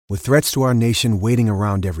With threats to our nation waiting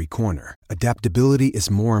around every corner, adaptability is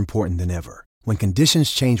more important than ever. When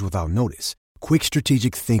conditions change without notice, quick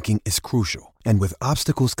strategic thinking is crucial. And with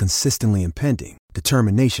obstacles consistently impending,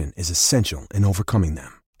 determination is essential in overcoming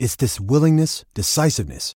them. It's this willingness,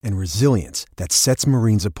 decisiveness, and resilience that sets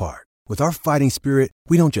Marines apart. With our fighting spirit,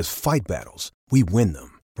 we don't just fight battles, we win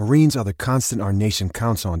them. Marines are the constant our nation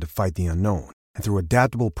counts on to fight the unknown. And through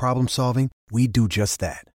adaptable problem solving, we do just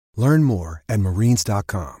that. Learn more at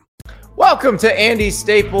marines.com. Welcome to Andy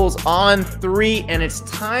Staples on 3, and it's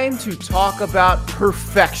time to talk about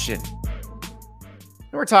perfection.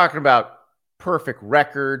 We're talking about perfect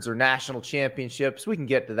records or national championships. We can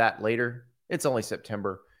get to that later. It's only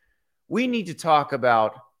September. We need to talk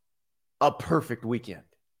about a perfect weekend.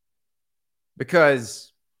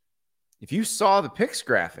 Because if you saw the picks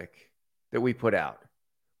graphic that we put out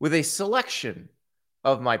with a selection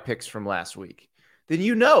of my picks from last week, then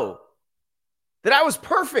you know that I was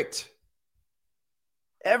perfect.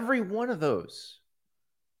 Every one of those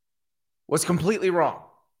was completely wrong.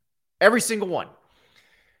 Every single one.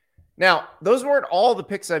 Now, those weren't all the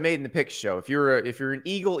picks I made in the picks show. If you're an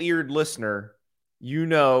eagle-eared listener, you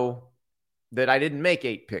know that I didn't make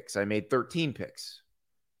 8 picks. I made 13 picks.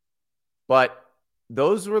 But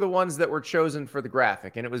those were the ones that were chosen for the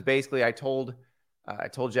graphic. And it was basically, I told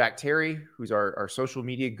Jack Terry, who's our social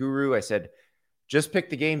media guru, I said, just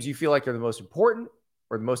pick the games you feel like are the most important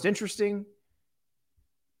or the most interesting,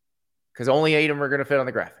 because only 8 of them are going to fit on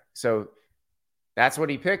the graphic. So that's what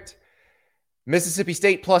he picked. Mississippi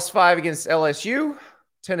State +5 against LSU.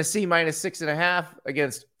 Tennessee -6.5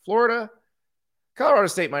 against Florida. Colorado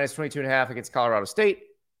State -22.5 against Colorado State.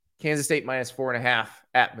 Kansas State -4.5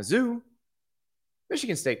 at Mizzou.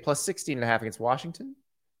 Michigan State +16.5 against Washington.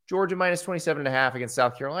 Georgia -27.5 against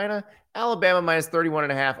South Carolina. Alabama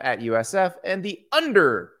 -31.5 at USF. And the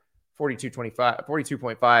under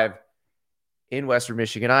 42.5 in Western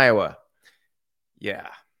Michigan, Iowa. Yeah,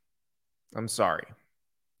 I'm sorry.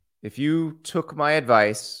 If you took my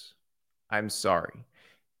advice, I'm sorry.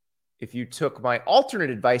 If you took my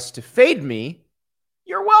alternate advice to fade me,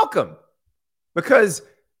 you're welcome. Because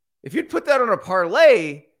if you'd put that on a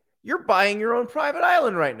parlay, you're buying your own private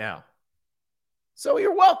island right now. So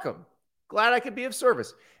you're welcome. Glad I could be of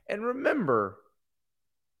service. And remember,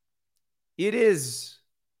 it is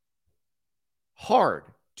hard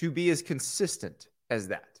to be as consistent as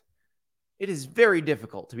that. It is very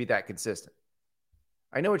difficult to be that consistent.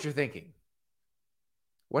 I know what you're thinking.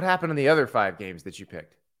 What happened in the other 5 games that you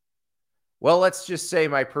picked? Well, let's just say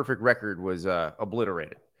my perfect record was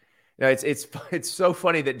obliterated. Now, it's so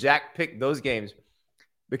funny that Jack picked those games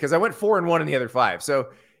because I went 4-1 in the other 5.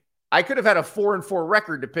 So I could have had a 4-4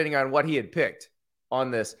 record depending on what he had picked on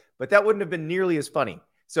this, but that wouldn't have been nearly as funny.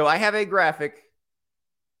 So I have a graphic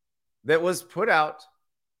that was put out,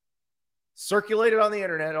 circulated on the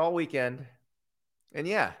internet all weekend. And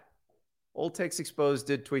yeah, Old Takes Exposed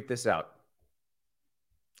did tweet this out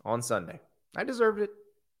on Sunday. I deserved it.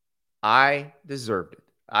 I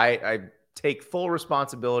take full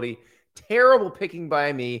responsibility. Terrible picking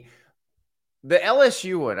by me. The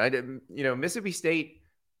LSU one, Mississippi State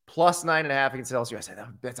 +9.5 against LSU. I said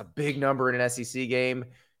that's a big number in an SEC game.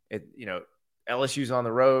 LSU's on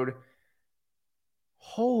the road.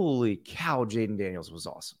 Holy cow, Jaden Daniels was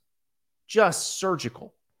awesome. Just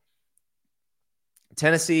surgical.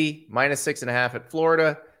 Tennessee -6.5 at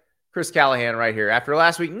Florida. Chris Callahan right here. After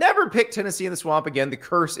last week, never picked Tennessee in the swamp again. The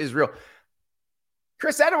curse is real.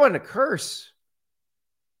 Chris, that wasn't a curse.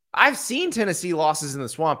 I've seen Tennessee losses in the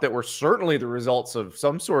swamp that were certainly the results of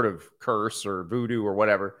some sort of curse or voodoo or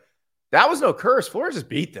whatever. That was no curse. Florida just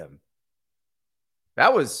beat them.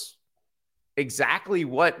 That was exactly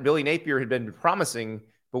what Billy Napier had been promising,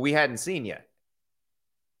 but we hadn't seen yet.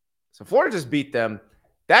 So Florida just beat them.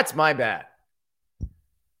 That's my bad.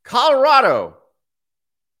 Colorado.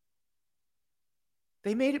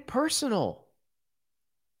 They made it personal.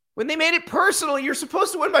 When they made it personal, you're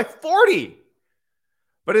supposed to win by 40.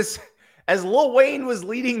 But as Lil Wayne was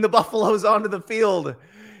leading the Buffaloes onto the field,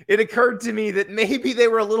 it occurred to me that maybe they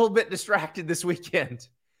were a little bit distracted this weekend.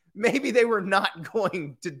 Maybe they were not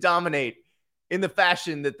going to dominate in the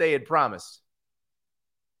fashion that they had promised.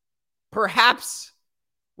 Perhaps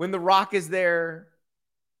when The Rock is there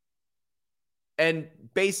and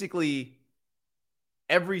basically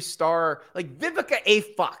every star, like Vivica A.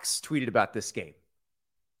 Fox tweeted about this game.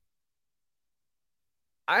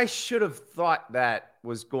 I should have thought that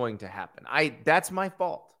was going to happen. That's my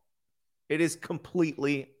fault. It is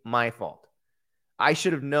completely my fault. I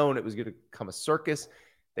should have known it was going to become a circus.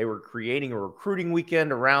 They were creating a recruiting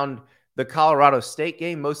weekend around the Colorado State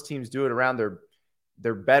game. Most teams do it around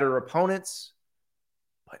their better opponents.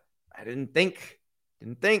 But I didn't think.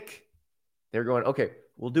 They're going, okay,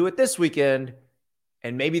 we'll do it this weekend,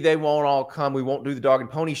 and maybe they won't all come. We won't do the dog and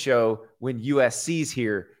pony show when USC's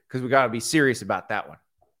here because we got to be serious about that one.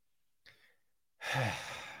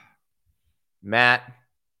 Matt,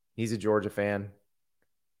 he's a Georgia fan.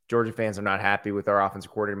 Georgia fans are not happy with our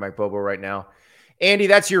offensive coordinator, Mike Bobo, right now. Andy,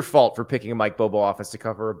 that's your fault for picking a Mike Bobo offense to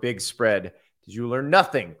cover a big spread. Did you learn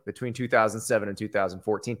nothing between 2007 and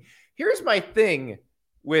 2014? Here's my thing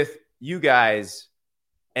with you guys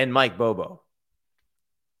and Mike Bobo.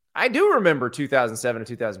 I do remember 2007 and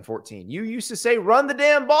 2014. You used to say, run the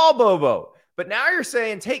damn ball, Bobo. But now you're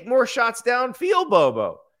saying, take more shots downfield,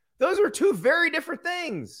 Bobo. Those are two very different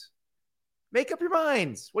things. Make up your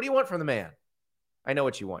minds. What do you want from the man? I know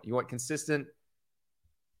what you want. You want consistent,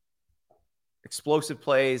 explosive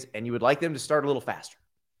plays, and you would like them to start a little faster.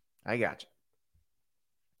 I got you.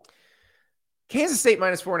 Kansas State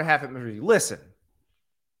minus 4.5 at Missouri. Listen,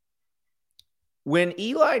 when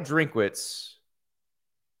Eli Drinkwitz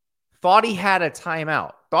thought he had a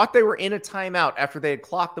timeout, thought they were in a timeout after they had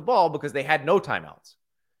clocked the ball because they had no timeouts,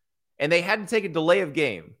 and they had to take a delay of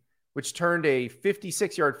game, which turned a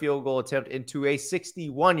 56-yard field goal attempt into a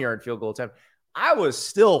 61-yard field goal attempt, I was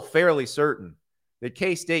still fairly certain that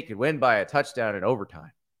K-State could win by a touchdown in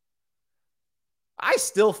overtime. I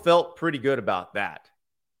still felt pretty good about that.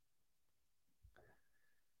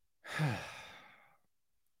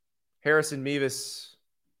 Harrison Mevis,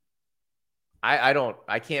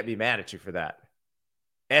 I can't be mad at you for that.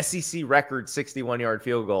 SEC record 61-yard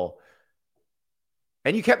field goal.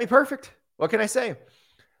 And you kept me perfect. What can I say?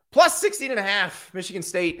 Plus 16.5, Michigan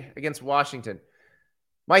State against Washington.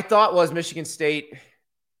 My thought was Michigan State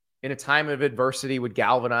in a time of adversity would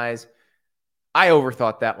galvanize. I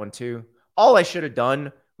overthought that one too. All I should have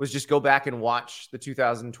done was just go back and watch the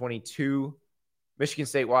 2022 Michigan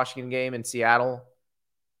State-Washington game in Seattle.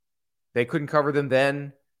 They couldn't cover them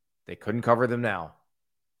then. They couldn't cover them now.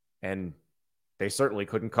 And they certainly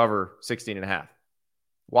couldn't cover 16.5.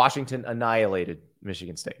 Washington annihilated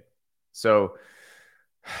Michigan State. So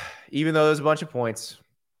even though there's a bunch of points,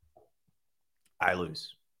 I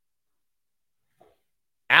lose.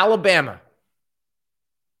 Alabama,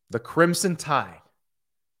 the Crimson Tide,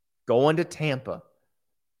 going to Tampa.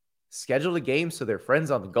 Scheduled a game so their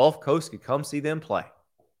friends on the Gulf Coast could come see them play.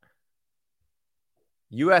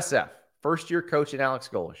 USF, first-year coach in Alex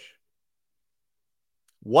Golish.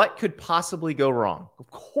 What could possibly go wrong? Of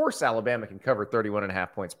course Alabama can cover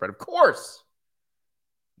 31.5-point spread. Of course.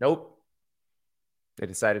 Nope. They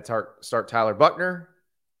decided to start Tyler Buckner.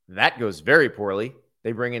 That goes very poorly.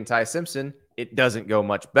 They bring in Ty Simpson. It doesn't go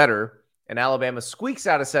much better. And Alabama squeaks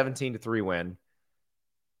out a 17-3 win.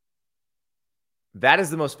 That is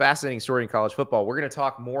the most fascinating story in college football. We're going to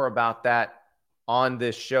talk more about that on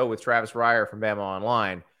this show with Travis Reier from Bama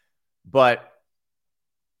Online. But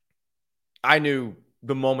I knew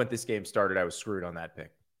the moment this game started, I was screwed on that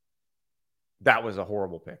pick. That was a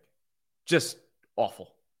horrible pick. Just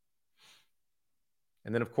awful.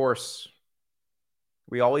 And then, of course,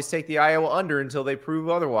 we always take the Iowa under until they prove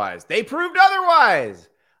otherwise. They proved otherwise.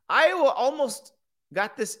 Iowa almost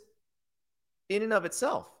got this in and of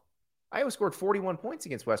itself. Iowa scored 41 points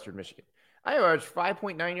against Western Michigan. Iowa averaged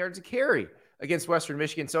 5.9 yards a carry against Western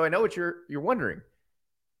Michigan. So I know what you're wondering.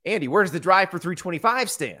 Andy, where does the drive for 325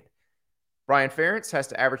 stand? Brian Ferentz has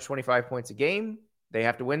to average 25 points a game. They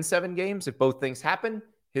have to win 7 games. If both things happen,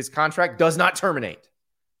 his contract does not terminate.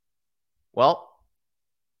 Well,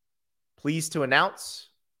 pleased to announce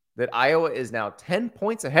that Iowa is now 10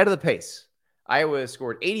 points ahead of the pace. Iowa has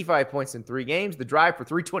scored 85 points in 3 games. The drive for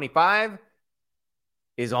 325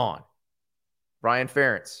 is on. Brian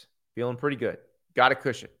Ferentz, feeling pretty good. Got a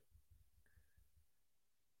cushion.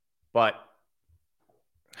 But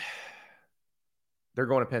they're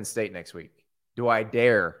going to Penn State next week. Do I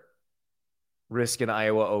dare risk an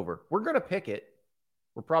Iowa over? We're going to pick it.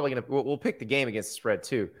 We're probably going to, we'll pick the game against the spread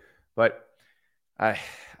too. But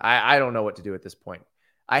I don't know what to do at this point.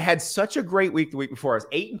 I had such a great week the week before. I was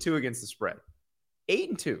 8-2 against the spread.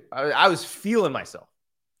 8-2. I was feeling myself.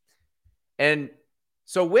 And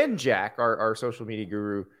so when Jack, our social media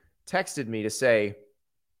guru, texted me to say,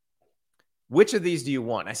 which of these do you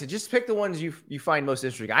want? I said, just pick the ones you find most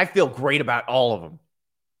interesting. I feel great about all of them.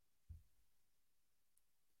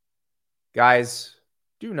 Guys,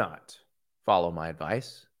 do not follow my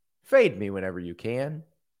advice. Fade me whenever you can.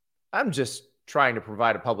 I'm just trying to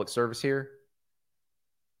provide a public service here.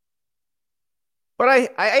 But I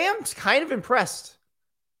am kind of impressed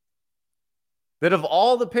that of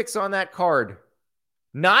all the picks on that card,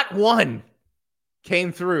 not one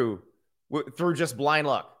came through just blind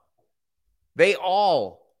luck. They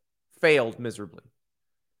all failed miserably.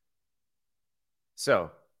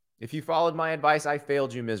 So if you followed my advice, I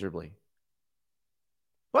failed you miserably.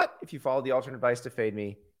 But if you followed the alternate advice to fade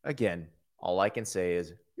me, again, all I can say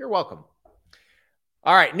is you're welcome.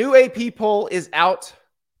 All right, new AP poll is out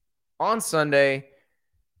on Sunday.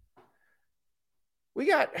 We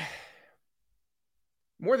got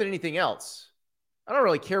more than anything else. I don't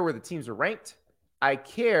really care where the teams are ranked. I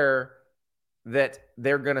care that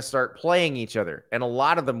they're going to start playing each other, and a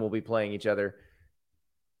lot of them will be playing each other.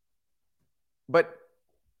 But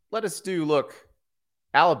let us look,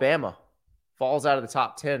 Alabama falls out of the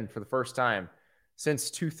top 10 for the first time since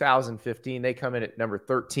 2015. They come in at number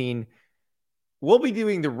 13. We'll be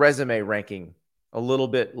doing the resume ranking a little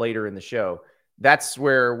bit later in the show. That's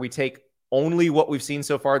where we take only what we've seen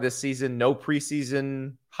so far this season, no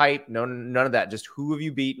preseason hype, none of that. Just who have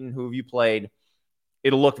you beaten, who have you played.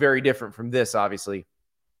 It'll look very different from this, obviously.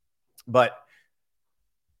 But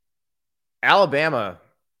Alabama,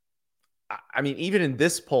 I mean, even in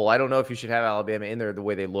this poll, I don't know if you should have Alabama in there the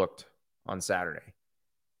way they looked on Saturday.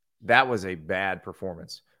 That was a bad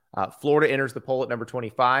performance. Florida enters the poll at number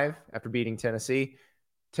 25 after beating Tennessee.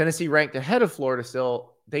 Tennessee ranked ahead of Florida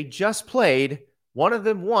still. They just played. One of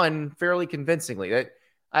them won fairly convincingly.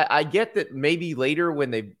 I get that maybe later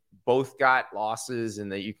when they both got losses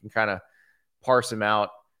and that you can kind of parse them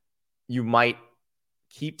out, you might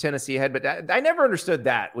keep Tennessee ahead. But I never understood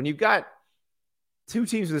that. When you've got two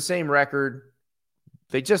teams with the same record,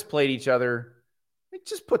 they just played each other, they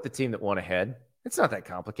just put the team that won ahead. It's not that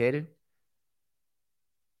complicated.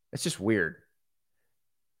 It's just weird.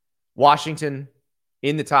 Washington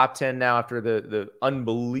in the top 10 now after the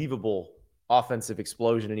unbelievable offensive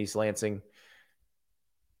explosion in East Lansing.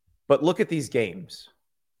 But look at these games.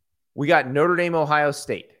 We got Notre Dame, Ohio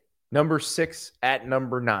State, number 6 at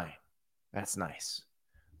number 9. That's nice.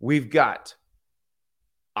 We've got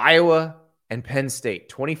Iowa and Penn State,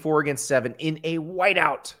 24-7 in a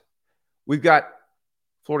whiteout. We've got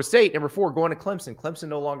Florida State, number 4, going to Clemson. Clemson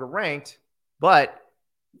no longer ranked, but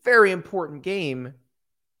very important game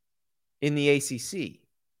in the ACC.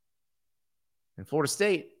 And Florida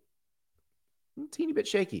State, a teeny bit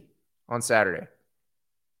shaky on Saturday.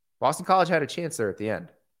 Boston College had a chance there at the end.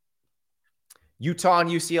 Utah and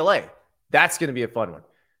UCLA. That's going to be a fun one.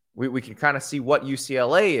 We can kind of see what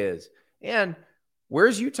UCLA is. And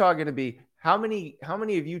where's Utah going to be? How many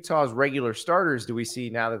of Utah's regular starters do we see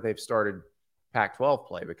now that they've started Pac-12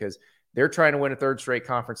 play? Because they're trying to win a third straight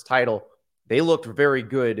conference title. They looked very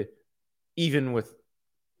good even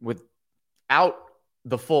without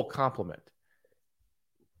the full complement.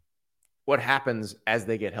 What happens as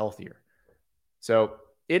they get healthier? So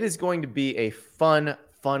it is going to be a fun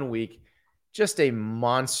week. Just a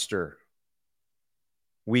monster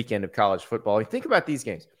weekend of college football. You think about these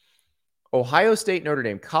games. Ohio State, Notre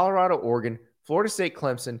Dame, Colorado, Oregon, Florida State,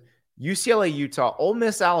 Clemson, UCLA, Utah, Ole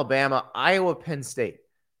Miss, Alabama, Iowa, Penn State.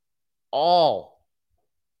 All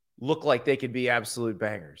look like they could be absolute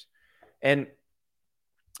bangers. And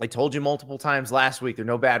I told you multiple times last week, there are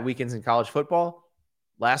no bad weekends in college football.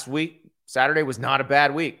 Last week, Saturday was not a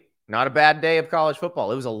bad week. Not a bad day of college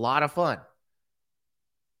football. It was a lot of fun.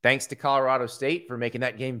 Thanks to Colorado State for making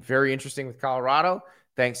that game very interesting with Colorado.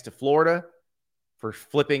 Thanks to Florida for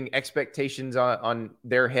flipping expectations on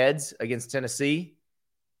their heads against Tennessee.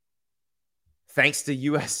 Thanks to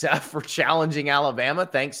USF for challenging Alabama.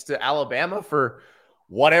 Thanks to Alabama for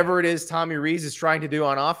whatever it is Tommy Rees is trying to do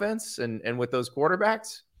on offense and with those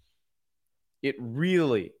quarterbacks. It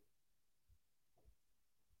really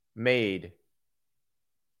made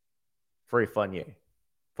for a fun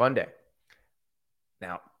day.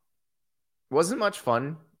 Now, it wasn't much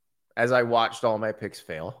fun as I watched all my picks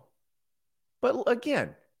fail. But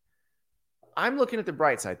again, I'm looking at the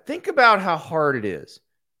bright side. Think about how hard it is.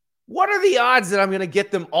 What are the odds that I'm going to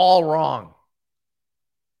get them all wrong?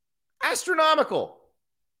 Astronomical.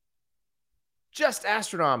 Just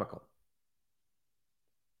astronomical.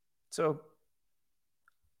 So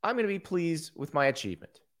I'm going to be pleased with my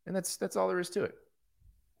achievement. And that's all there is to it.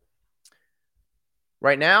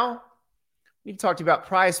 Right now, we need to talk to you about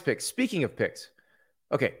prize picks. Speaking of picks,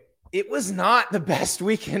 okay, it was not the best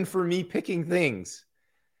weekend for me picking things.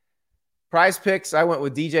 Prize picks, I went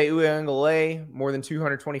with DJ Uiagalelei, more than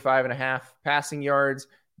 225.5 passing yards.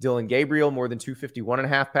 Dylan Gabriel, more than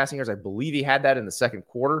 251.5 passing yards. I believe he had that in the second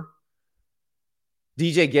quarter.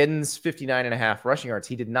 DJ Giddens, 59.5 rushing yards.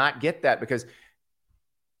 He did not get that because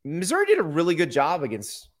Missouri did a really good job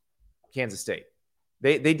against Kansas State.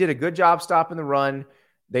 They did a good job stopping the run.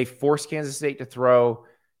 They forced Kansas State to throw.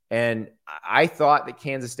 And I thought that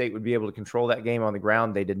Kansas State would be able to control that game on the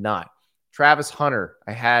ground. They did not. Travis Hunter,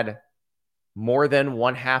 I had more than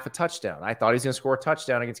 1/2 a touchdown. I thought he was going to score a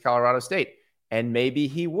touchdown against Colorado State. And maybe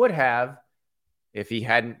he would have if he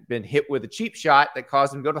hadn't been hit with a cheap shot that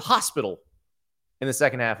caused him to go to the hospital in the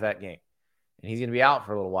second half of that game. And he's going to be out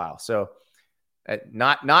for a little while. So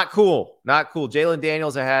not cool. Not cool. Jalen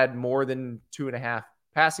Daniels had more than 2.5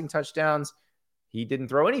 passing touchdowns. He didn't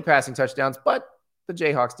throw any passing touchdowns, but the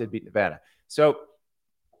Jayhawks did beat Nevada. So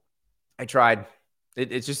I tried.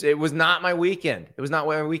 It was not my weekend. It was not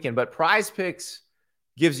my weekend, but Prize Picks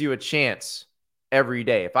gives you a chance every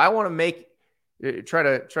day. If I want to try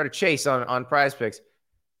to chase on Prize Picks,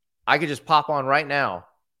 I could just pop on right now,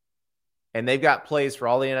 and they've got plays for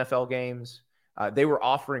all the NFL games. They were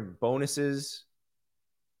offering bonuses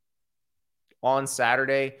on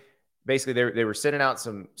Saturday. Basically, they were sending out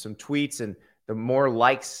some tweets, and the more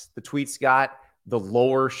likes the tweets got, the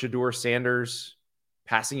lower Shedeur Sanders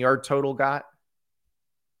passing yard total got.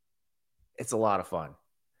 It's a lot of fun.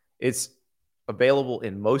 It's available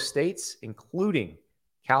in most states, including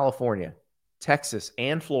California, Texas,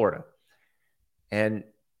 and Florida. And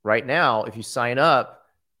right now, if you sign up,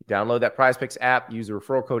 download that Prize Picks app, use the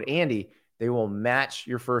referral code Andy, they will match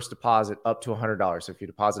your first deposit up to $100. So if you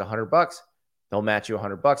deposit $100, they'll match you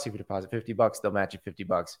 $100. If you deposit $50, they'll match you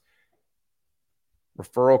 $50.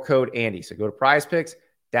 Referral code Andy. So go to Prize Picks,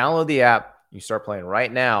 download the app, you start playing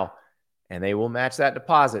right now, and they will match that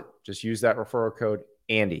deposit. Just use that referral code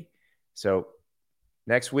Andy. So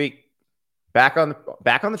next week, back on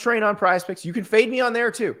the train on Prize Picks. You can fade me on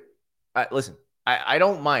there too. Listen, I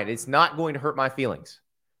don't mind. It's not going to hurt my feelings,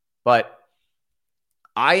 but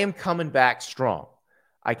I am coming back strong.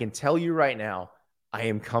 I can tell you right now, I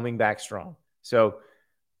am coming back strong. So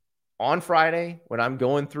on Friday, when I'm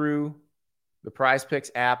going through the Prize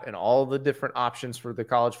Picks app and all the different options for the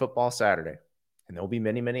college football Saturday, and there'll be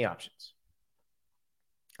many, many options,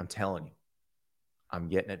 I'm telling you, I'm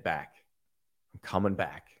getting it back. I'm coming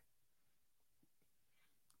back.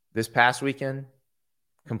 This past weekend,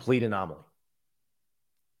 complete anomaly.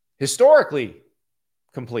 Historically,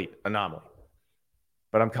 complete anomaly.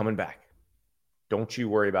 But I'm coming back. Don't you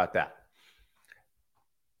worry about that.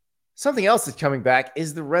 Something else that's coming back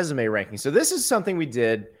is the resume ranking. So this is something we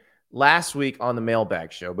did last week on the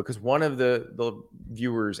Mailbag Show because one of the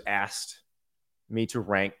viewers asked me to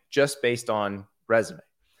rank just based on resume.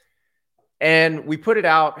 And we put it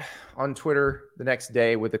out on Twitter the next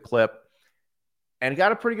day with a clip and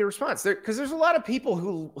got a pretty good response there because there's a lot of people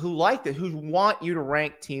who like it, who want you to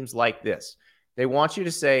rank teams like this. They want you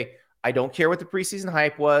to say, I don't care what the preseason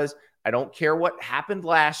hype was. I don't care what happened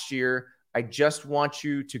last year. I just want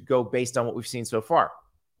you to go based on what we've seen so far.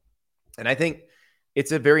 And I think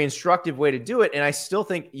it's a very instructive way to do it. And I still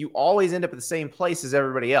think you always end up at the same place as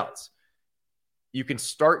everybody else. You can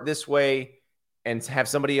start this way and have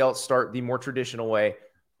somebody else start the more traditional way.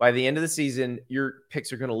 By the end of the season, your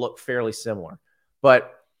picks are going to look fairly similar.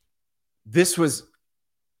 But this was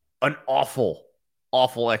an awful,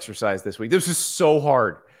 awful exercise this week. This was so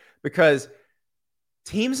hard because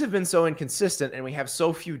teams have been so inconsistent and we have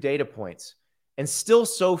so few data points and still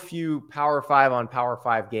so few Power 5 on Power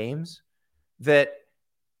 5 games that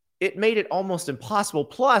it made it almost impossible.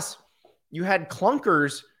 Plus, you had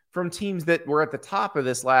clunkers from teams that were at the top of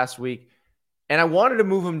this last week, and I wanted to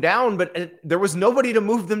move them down, but there was nobody to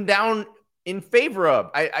move them down in favor of.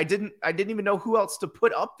 I didn't even know who else to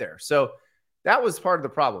put up there. So that was part of the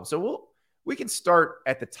problem. So we can start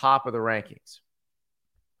at the top of the rankings.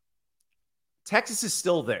 Texas is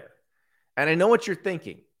still there. And I know what you're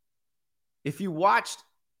thinking. If you watched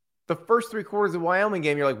the first 3 quarters of the Wyoming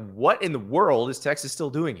game, you're like, what in the world is Texas still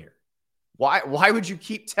doing here? Why would you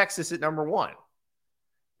keep Texas at number 1?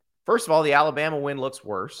 First of all, the Alabama win looks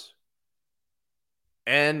worse.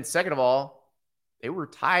 And second of all, they were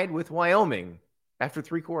tied with Wyoming after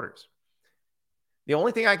 3 quarters. The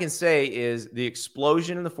only thing I can say is the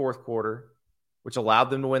explosion in the fourth quarter, which allowed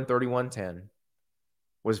them to win 31-10,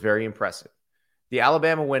 was very impressive. The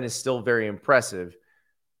Alabama win is still very impressive.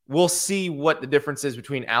 We'll see what the difference is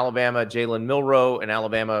between Alabama, Jalen Milroe, and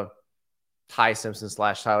Alabama, Ty Simpson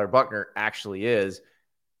 / Tyler Buckner actually is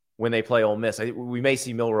when they play Ole Miss. We may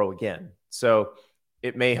see Milroe again. So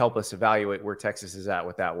it may help us evaluate where Texas is at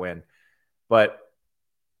with that win. But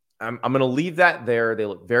I'm going to leave that there. They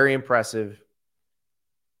look very impressive.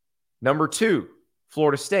 Number 2,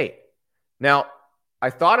 Florida State. Now, I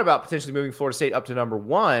thought about potentially moving Florida State up to number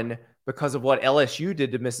 1 because of what LSU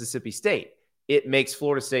did to Mississippi State. It makes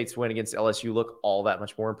Florida State's win against LSU look all that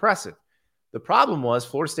much more impressive. The problem was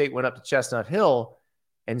Florida State went up to Chestnut Hill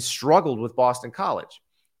and struggled with Boston College.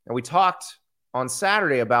 And we talked on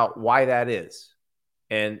Saturday about why that is.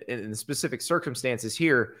 And in the specific circumstances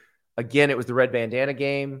here, again, it was the red bandana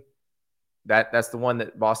game. That's the one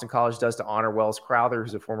that Boston College does to honor Wells Crowther,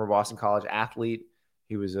 who's a former Boston College athlete.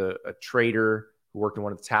 He was a trader who worked in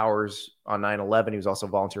one of the towers on 9/11. He was also a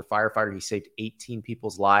volunteer firefighter. He saved 18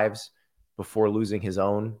 people's lives before losing his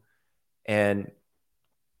own. And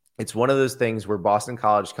it's one of those things where Boston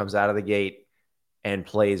College comes out of the gate and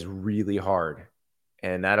plays really hard.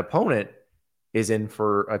 And that opponent is in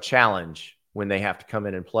for a challenge when they have to come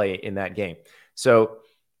in and play in that game. So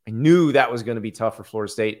I knew that was going to be tough for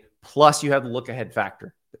Florida State. Plus, you have the look-ahead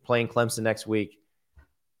factor. They're playing Clemson next week.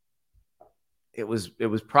 It was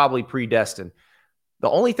probably predestined. The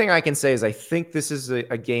only thing I can say is I think this is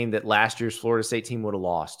a game that last year's Florida State team would have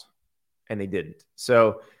lost, and they didn't.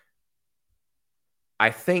 So I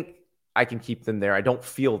think I can keep them there. I don't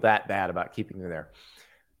feel that bad about keeping them there.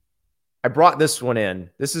 I brought this one in.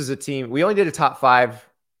 This is a team. We only did a top 5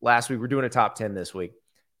 last week. We're doing a top 10 this week.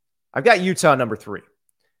 I've got Utah number 3.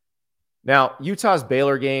 Now, Utah's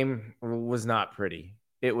Baylor game was not pretty.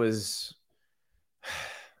 It was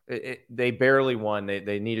they barely won.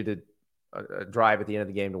 They needed a drive at the end of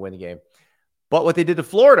the game to win the game. But what they did to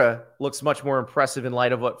Florida looks much more impressive in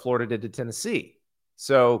light of what Florida did to Tennessee.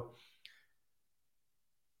 So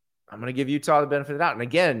I'm going to give Utah the benefit of the doubt. And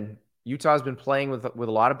again, Utah's been playing with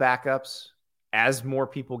a lot of backups. As more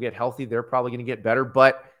people get healthy, they're probably going to get better.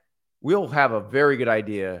 But we'll have a very good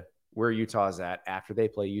idea where Utah is at after they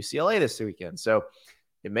play UCLA this weekend. So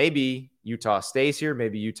it may be Utah stays here.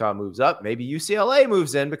 Maybe Utah moves up. Maybe UCLA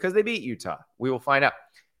moves in because they beat Utah. We will find out.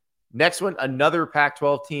 Next one, another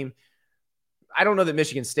Pac-12 team. I don't know that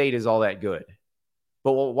Michigan State is all that good.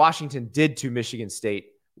 But what Washington did to Michigan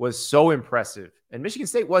State was so impressive. And Michigan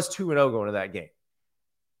State was 2-0 going to that game.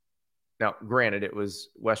 Now, granted, it was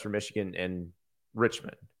Western Michigan and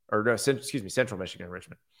Richmond. Or, no, Central Michigan and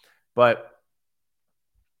Richmond. But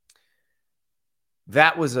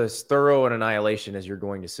that was as thorough an annihilation as you're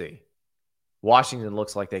going to see. Washington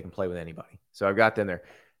looks like they can play with anybody. So I've got them there.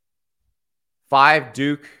 5,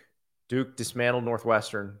 Duke. Duke dismantled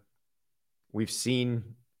Northwestern. We've seen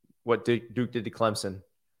what Duke did to Clemson.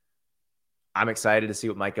 I'm excited to see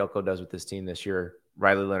what Mike Elko does with this team this year.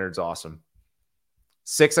 Riley Leonard's awesome.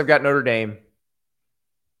 6, I've got Notre Dame.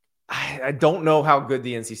 I don't know how good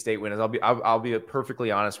the NC State win is. I'll be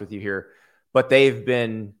perfectly honest with you here, but they've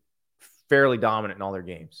been fairly dominant in all their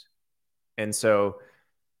games, and so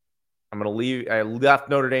I'm going to leave. I left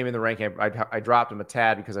Notre Dame in the ranking. I dropped them a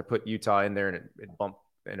tad because I put Utah in there and it bumped,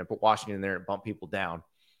 and I put Washington in there and it bumped people down.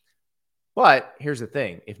 But here's the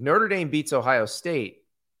thing: if Notre Dame beats Ohio State,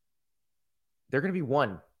 they're going to be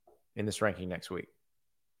 1 in this ranking next week.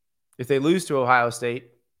 If they lose to Ohio State,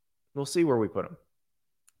 we'll see where we put them.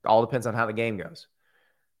 It all depends on how the game goes.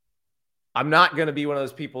 I'm not going to be one of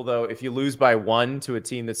those people, though, if you lose by 1 to a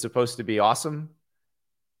team that's supposed to be awesome,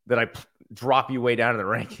 that I drop you way down in the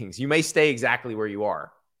rankings. You may stay exactly where you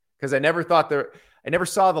are, because I never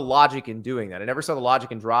saw the logic in doing that. I never saw the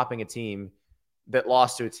logic in dropping a team that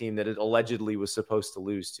lost to a team that it allegedly was supposed to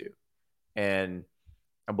lose to. And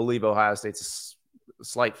I believe Ohio State's a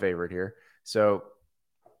slight favorite here. So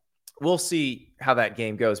we'll see how that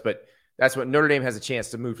game goes. But that's what Notre Dame has a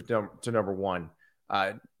chance to move to number 1.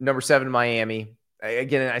 Number 7, Miami.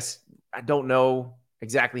 Again, I don't know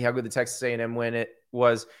exactly how good the Texas A&M win it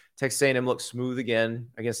was. Texas A&M looked smooth again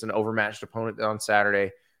against an overmatched opponent on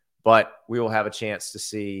Saturday. But we will have a chance to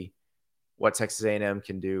see what Texas A&M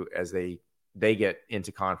can do as they get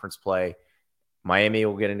into conference play. Miami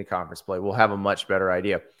will get into conference play. We'll have a much better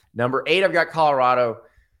idea. Number 8, I've got Colorado.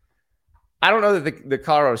 I don't know that the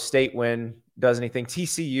Colorado State win does anything.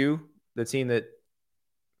 TCU, the team that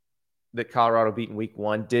Colorado beat in week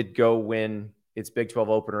 1, did go win its Big 12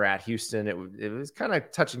 opener at Houston. It was kind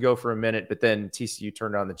of touch and go for a minute, but then TCU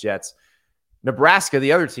turned on the Jets. Nebraska,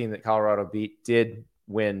 the other team that Colorado beat, did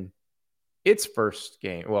win its first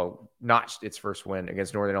game. Well, notched its first win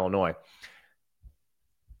against Northern Illinois.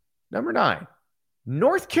 Number 9,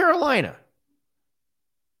 North Carolina.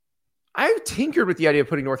 I've tinkered with the idea of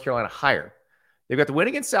putting North Carolina higher. They've got the win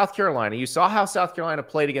against South Carolina. You saw how South Carolina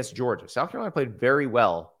played against Georgia. South Carolina played very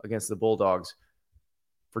well against the Bulldogs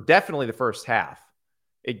for definitely the first half.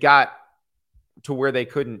 It got to where they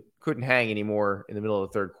couldn't hang anymore in the middle of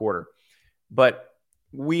the third quarter. But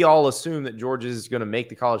we all assume that Georgia is going to make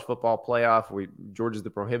the college football playoff. Georgia's the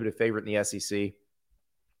prohibitive favorite in the SEC.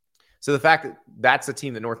 So the fact that that's a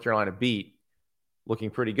team that North Carolina beat, looking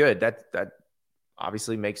pretty good, that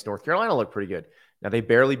obviously makes North Carolina look pretty good. Now, they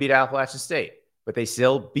barely beat Appalachian State, but they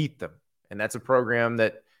still beat them. And that's a program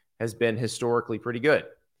that has been historically pretty good.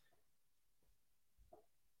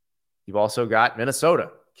 You've also got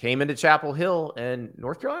Minnesota. Came into Chapel Hill, and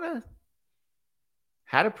North Carolina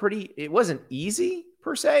had it wasn't easy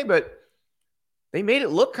per se, but They made it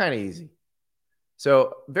look kind of easy.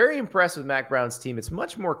 So very impressed with Mac Brown's team. It's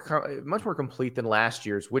much more complete than last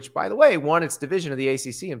year's, which, by the way, won its division of the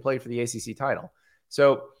ACC and played for the ACC title.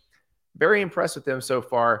 So very impressed with them so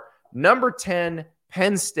far. Number 10,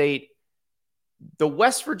 Penn State. The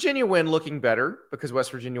West Virginia win looking better because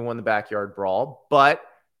West Virginia won the backyard brawl. But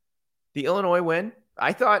the Illinois win,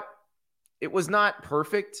 I thought it was not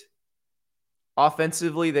perfect.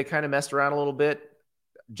 Offensively, they kind of messed around a little bit.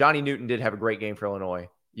 Johnny Newton did have a great game for Illinois.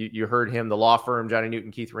 You heard him, the law firm, Johnny Newton,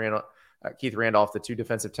 Keith Randolph, the two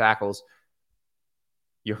defensive tackles.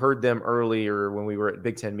 You heard them earlier when we were at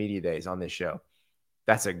Big Ten Media Days on this show.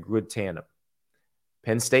 That's a good tandem.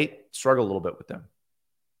 Penn State struggled a little bit with them.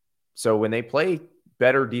 So when they play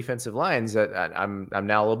better defensive lines, I'm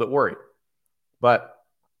now a little bit worried. But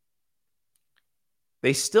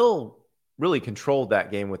they still really controlled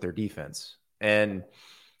that game with their defense. And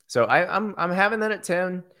so I'm having that at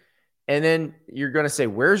 10. And then you're going to say,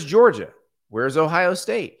 where's Georgia? Where's Ohio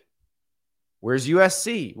State? Where's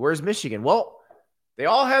USC? Where's Michigan? Well, they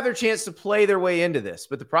all have their chance to play their way into this.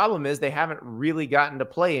 But the problem is they haven't really gotten to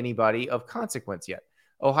play anybody of consequence yet.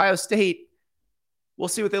 Ohio State, we'll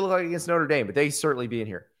see what they look like against Notre Dame, but they certainly be in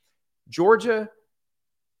here. Georgia,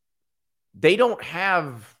 they don't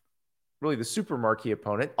have really the super marquee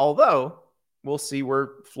opponent, although we'll see where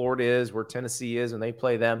Florida is, where Tennessee is, and they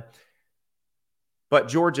play them. But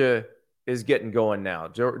Georgia is getting going now.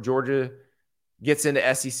 Georgia gets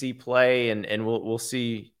into SEC play, and we'll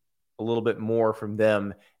see a little bit more from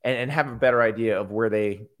them and have a better idea of where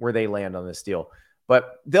they land on this deal.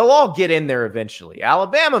 But they'll all get in there eventually.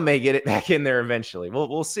 Alabama may get it back in there eventually.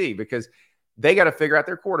 We'll see, because they got to figure out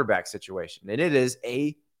their quarterback situation, and it is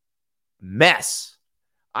a mess.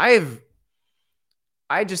 I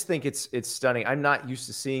just think it's stunning. I'm not used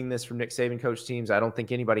to seeing this from Nick Saban coach teams. I don't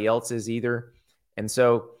think anybody else is either. And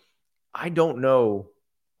so I don't know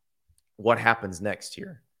what happens next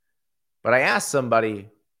year. But I asked somebody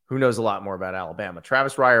who knows a lot more about Alabama.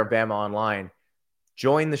 Travis Reier of Bama Online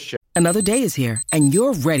joined the show. Another day is here, and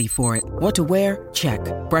you're ready for it. What to wear? Check.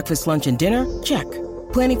 Breakfast, lunch, and dinner? Check.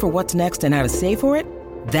 Planning for what's next and how to save for it?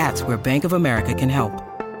 That's where Bank of America can help.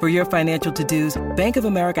 For your financial to-dos, Bank of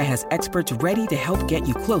America has experts ready to help get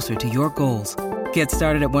you closer to your goals. Get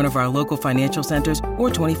started at one of our local financial centers or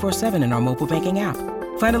 24/7 in our mobile banking app.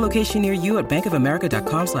 Find a location near you at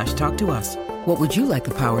bankofamerica.com/talktous. What would you like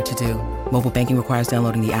the power to do? Mobile banking requires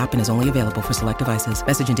downloading the app and is only available for select devices.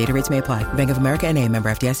 Message and data rates may apply. Bank of America NA, member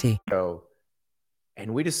FDIC.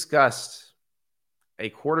 And we discussed a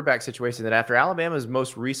quarterback situation that after Alabama's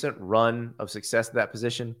most recent run of success at that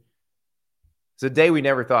position, it's a day we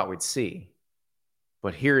never thought we'd see.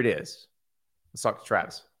 But here it is. Let's talk to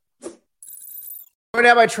Travis. Joined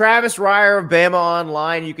now by Travis Reier of Bama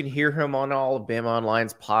Online. You can hear him on all of Bama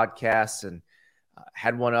Online's podcasts, and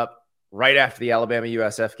had one up right after the Alabama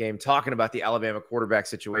USF game talking about the Alabama quarterback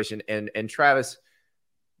situation. And Travis,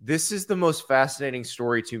 this is the most fascinating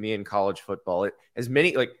story to me in college football. As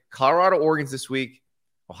many, like Colorado, Oregon's this week,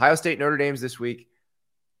 Ohio State, Notre Dame's this week.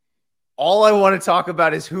 All I want to talk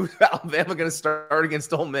about is who's Alabama going to start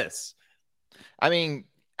against Ole Miss. I mean,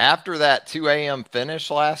 after that 2 a.m. finish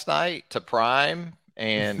last night to Prime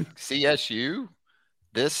and CSU,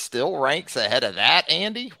 this still ranks ahead of that,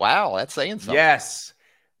 Andy? Wow, that's saying something. Yes,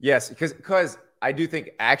 because I do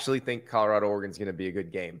actually think Colorado Oregon's going to be a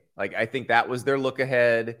good game. Like, I think that was their look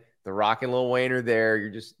ahead. The Rock and Lil Wayne are there.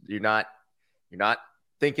 You're not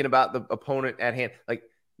thinking about the opponent at hand. Like,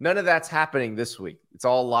 none of that's happening this week. It's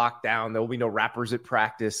all locked down. There will be no rappers at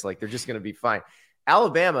practice. Like, they're just going to be fine.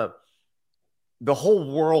 Alabama, the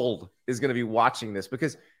whole world is going to be watching this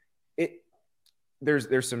because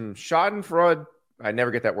there's some schadenfreude. I never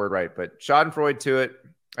get that word right, but schadenfreude to it.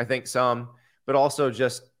 I think some, but also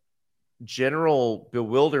just general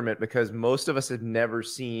bewilderment because most of us have never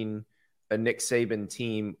seen a Nick Saban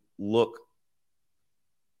team look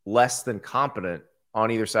less than competent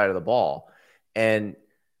on either side of the ball. And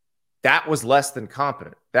that was less than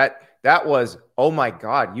competent. That was, oh my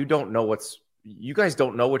God, you guys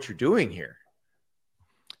don't know what you're doing here.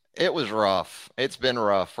 It was rough. It's been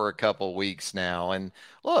rough for a couple of weeks now. And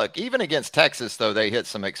look, even against Texas, though, they hit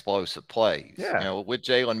some explosive plays. Yeah. With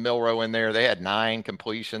Jalen Milroe in there, they had 9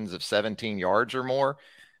 completions of 17 yards or more.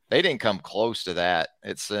 They didn't come close to that.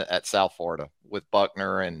 It's at South Florida with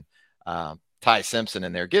Buckner and Ty Simpson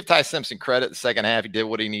in there. Give Ty Simpson credit. The second half, he did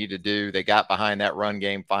what he needed to do. They got behind that run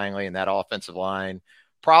game finally, and that offensive line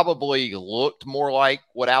probably looked more like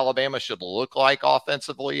what Alabama should look like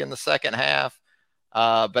offensively in the second half.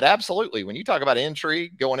 But absolutely, when you talk about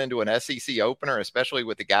intrigue going into an SEC opener, especially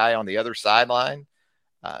with the guy on the other sideline,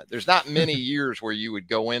 There's not many years where you would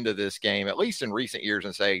go into this game, at least in recent years,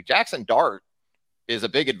 and say Jackson Dart is a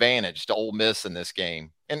big advantage to Ole Miss in this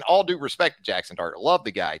game. And all due respect to Jackson Dart, love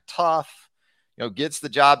the guy, tough, gets the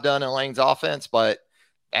job done in Lane's offense, but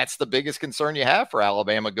that's the biggest concern you have for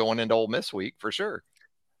Alabama going into Ole Miss week for sure.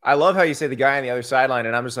 I love how you say the guy on the other sideline,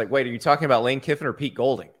 and I'm just like, wait, are you talking about Lane Kiffin or Pete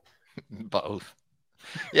Golding? Both.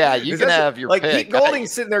 Yeah, you can have your pick. Pete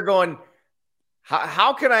Golding's sitting there going,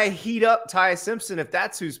 how can I heat up Ty Simpson if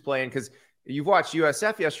that's who's playing? Because you've watched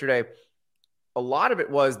USF yesterday. A lot of it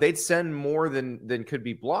was they'd send more than could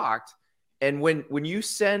be blocked. And when you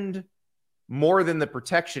send more than the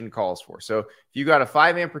protection calls for, so if you got a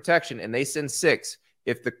 5-man protection and they send 6,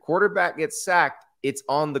 if the quarterback gets sacked, it's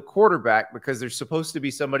on the quarterback because there's supposed to be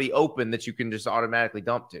somebody open that you can just automatically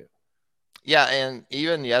dump to. Yeah, and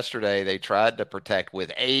even yesterday they tried to protect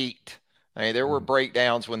with 8. I mean, there were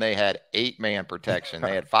breakdowns when they had 8-man protection.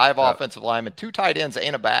 They had 5 offensive linemen, 2 tight ends,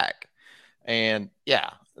 and a back. And,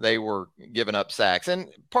 yeah, they were giving up sacks. And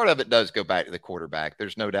part of it does go back to the quarterback.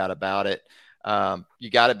 There's no doubt about it. You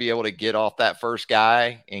got to be able to get off that first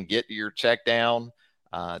guy and get your check down.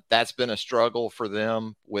 That's been a struggle for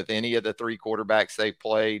them with any of the 3 quarterbacks they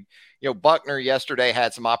played. Buckner yesterday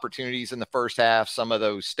had some opportunities in the first half, some of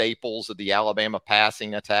those staples of the Alabama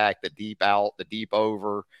passing attack, the deep out, the deep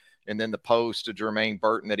over, and then the post to Jermaine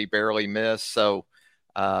Burton that he barely missed. So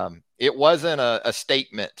it wasn't a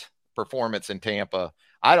statement performance in Tampa,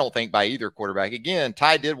 I don't think, by either quarterback. Again,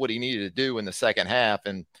 Ty did what he needed to do in the second half.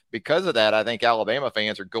 And because of that, I think Alabama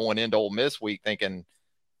fans are going into Ole Miss week thinking,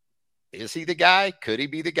 is he the guy? Could he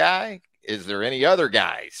be the guy? Is there any other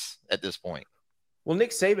guys at this point? Well,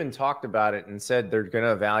 Nick Saban talked about it and said they're going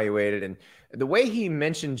to evaluate it. And the way he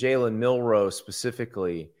mentioned Jalen Milroe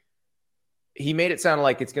specifically, he made it sound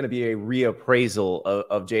like it's going to be a reappraisal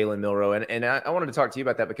of Jalen Milroe. And I wanted to talk to you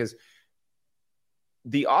about that because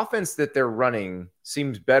the offense that they're running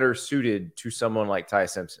seems better suited to someone like Ty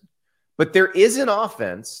Simpson. But there is an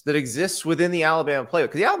offense that exists within the Alabama playbook,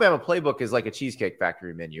 because the Alabama playbook is like a Cheesecake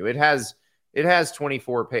Factory menu. It has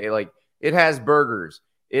 24 it has burgers,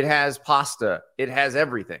 it has pasta, it has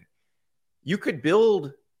everything. You could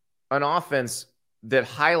build an offense that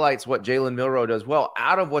highlights what Jalen Milroe does well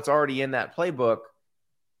out of what's already in that playbook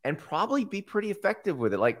and probably be pretty effective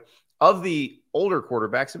with it. Like, of the older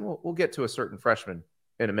quarterbacks, and we'll get to a certain freshman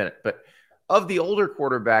in a minute, but of the older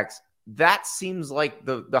quarterbacks, that seems like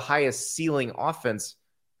the highest ceiling offense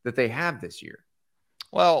that they have this year.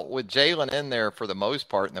 Well, with Jalen in there for the most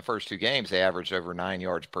part in the first 2 games, they averaged over 9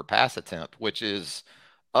 yards per pass attempt, which is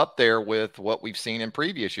up there with what we've seen in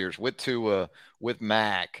previous years with Tua, with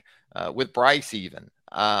Mac, with Bryce even.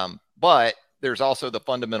 But there's also the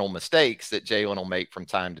fundamental mistakes that Jalen will make from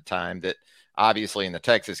time to time that obviously in the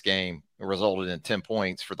Texas game resulted in 10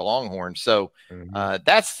 points for the Longhorns. So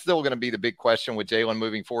that's still going to be the big question with Jalen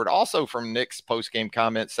moving forward. Also from Nick's post-game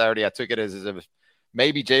comments Saturday, I took it as if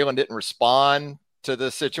maybe Jalen didn't respond to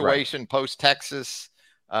the situation post-Texas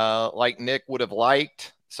like Nick would have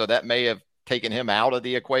liked. So that may have taken him out of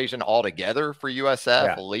the equation altogether for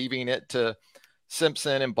USF, leaving it to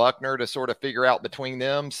Simpson and Buckner to sort of figure out between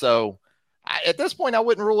them. So at this point, I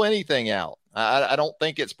wouldn't rule anything out. I don't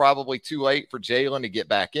think it's probably too late for Jalen to get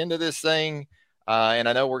back into this thing. And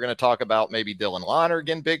I know we're going to talk about maybe Dylan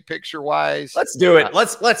Lonergan, big picture wise. Let's do it.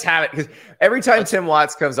 Let's have it. Because every time Tim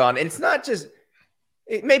Watts comes on, and it's not just,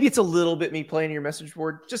 maybe it's a little bit me playing your message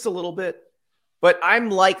board, just a little bit, but I'm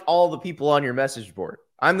like all the people on your message board.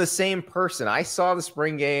 I'm the same person. I saw the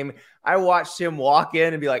spring game. I watched him walk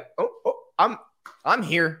in and be like, oh, I'm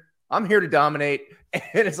here. I'm here to dominate.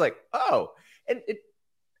 And it's like, oh, and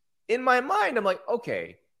in my mind, I'm like,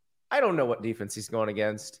 okay, I don't know what defense he's going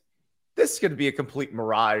against. This is going to be a complete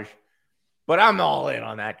mirage, but I'm all in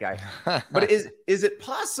on that guy. But is it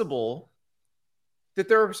possible that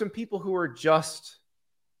there are some people who are just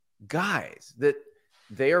guys that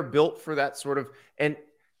they are built for that sort of, and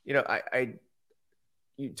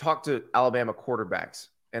you talk to Alabama quarterbacks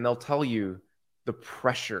and they'll tell you the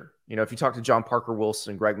pressure, if you talk to John Parker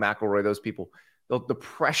Wilson, Greg McElroy, those people, the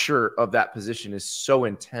pressure of that position is so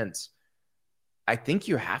intense. I think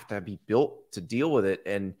you have to be built to deal with it.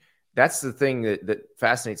 And that's the thing that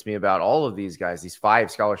fascinates me about all of these guys, these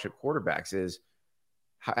 5 scholarship quarterbacks, is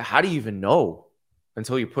how do you even know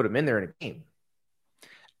until you put them in there in a game?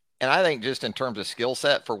 And I think just in terms of skill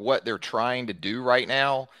set for what they're trying to do right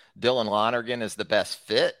now, Dylan Lonergan is the best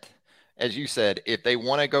fit. As you said, if they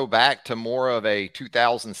want to go back to more of a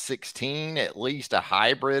 2016, at least a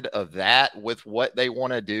hybrid of that with what they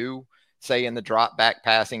want to do, say in the drop back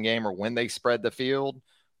passing game or when they spread the field,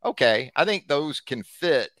 okay, I think those can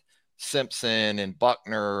fit Simpson and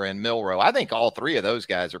Buckner and Milroe. I think all three of those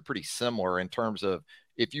guys are pretty similar in terms of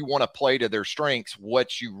if you want to play to their strengths,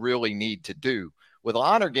 what you really need to do. With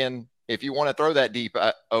Lonergan, if you want to throw that deep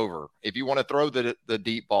over, if you want to throw the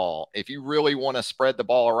deep ball, if you really want to spread the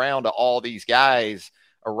ball around to all these guys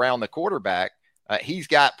around the quarterback, he's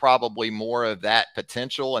got probably more of that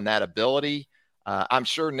potential and that ability. I'm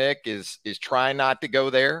sure Nick is trying not to go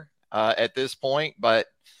there at this point, but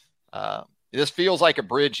this feels like a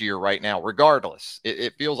bridge year right now, regardless.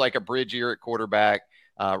 It feels like a bridge year at quarterback.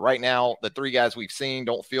 Right now, the three guys we've seen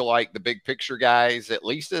don't feel like the big picture guys, at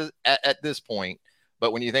least at this point.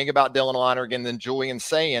 But when you think about Dylan Lonergan and Julian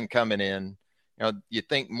Sayin coming in, you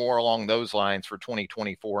think more along those lines for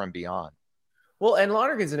 2024 and beyond. Well, and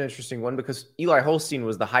Lonergan's an interesting one because Eli Holstein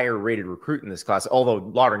was the higher rated recruit in this class, although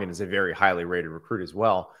Lonergan is a very highly rated recruit as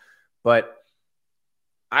well. But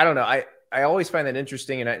I don't know. I always find that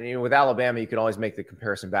interesting. And with Alabama, you can always make the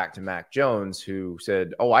comparison back to Mac Jones, who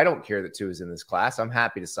said, "Oh, I don't care that Tua is in this class. I'm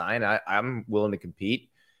happy to sign. I'm willing to compete."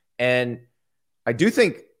 And I do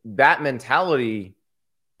think that mentality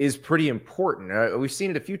is pretty important. We've seen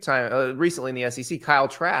it a few times recently in the SEC. Kyle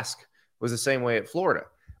Trask was the same way at Florida,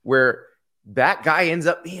 where that guy ends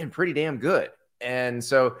up being pretty damn good. And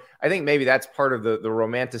so I think maybe that's part of the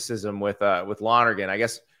romanticism with Lonergan. I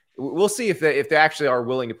guess we'll see if they actually are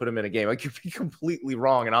willing to put him in a game. I could be completely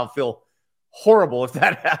wrong, and I'll feel horrible if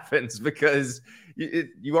that happens because you're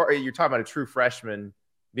talking about a true freshman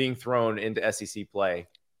being thrown into SEC play.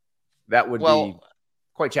 That would be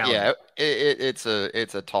quite challenging. Yeah, it's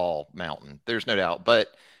a tall mountain. There's no doubt. But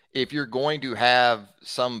if you're going to have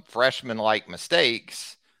some freshman-like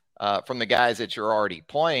mistakes from the guys that you're already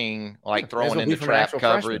playing, like throwing into trap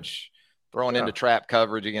coverage, into trap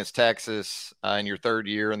coverage against Texas in your third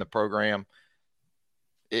year in the program,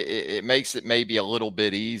 it makes it maybe a little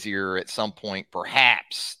bit easier at some point,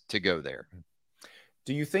 perhaps, to go there.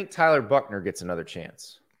 Do you think Tyler Buckner gets another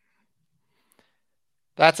chance?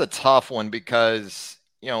 That's a tough one because,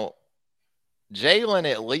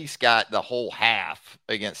 Jalen at least got the whole half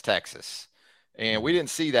against Texas. And we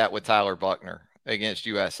didn't see that with Tyler Buckner against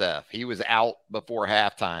USF. He was out before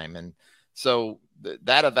halftime. And so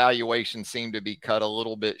that evaluation seemed to be cut a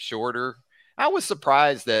little bit shorter. I was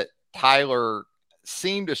surprised that Tyler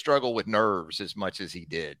seemed to struggle with nerves as much as he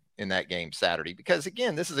did in that game Saturday, because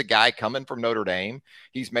again, this is a guy coming from Notre Dame.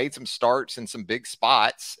 He's made some starts in some big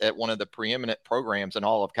spots at one of the preeminent programs in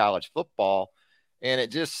all of college football. And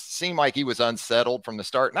it just seemed like he was unsettled from the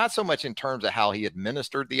start, not so much in terms of how he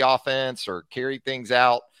administered the offense or carried things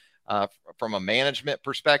out from a management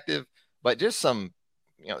perspective, but just some,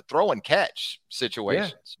 throw and catch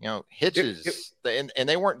situations, hitches. And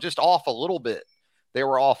they weren't just off a little bit. They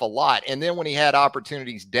were off a lot. And then when he had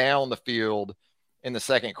opportunities down the field in the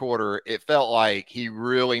second quarter, it felt like he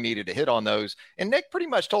really needed to hit on those. And Nick pretty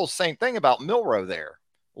much told the same thing about Milroe there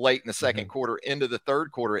late in the second quarter into the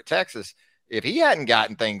third quarter at Texas. If he hadn't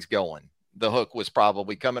gotten things going, the hook was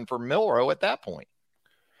probably coming for Milroe at that point.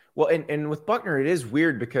 Well, and with Buckner, it is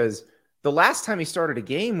weird because the last time he started a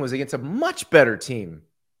game was against a much better team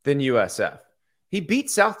than USF. He beat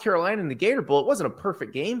South Carolina in the Gator Bowl. It wasn't a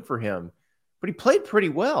perfect game for him, but he played pretty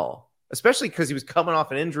well, especially because he was coming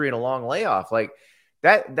off an injury and a long layoff. Like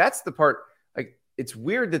that's the part. Like, it's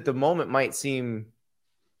weird that the moment might seem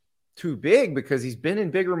too big because he's been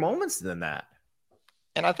in bigger moments than that.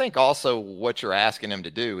 And I think also what you're asking him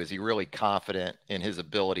to do, is he really confident in his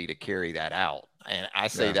ability to carry that out? And I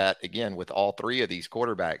say that again with all three of these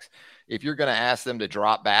quarterbacks. If you're going to ask them to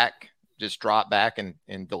drop back, just drop back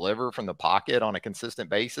and deliver from the pocket on a consistent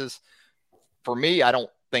basis, for me, I don't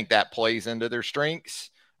think that plays into their strengths.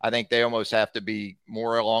 I think they almost have to be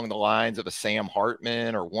more along the lines of a Sam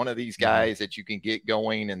Hartman or one of these guys that you can get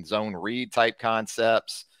going in zone read type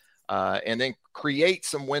concepts, and then create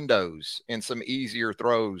some windows and some easier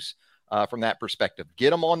throws from that perspective.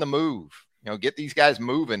 Get them on the move, get these guys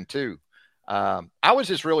moving too. I was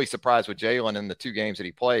just really surprised with Jalen in the two games that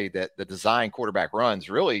he played that the design quarterback runs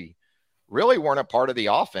really weren't a part of the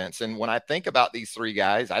offense. And when I think about these three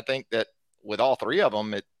guys, I think that with all three of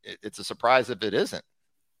them, it's a surprise if it isn't.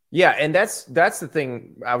 Yeah, and that's the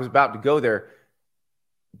thing. I was about to go there.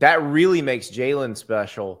 That really makes Jalen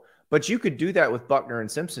special. But you could do that with Buckner and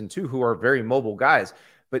Simpson too, who are very mobile guys.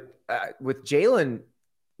 But with Jalen,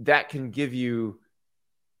 that can give you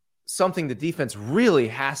something the defense really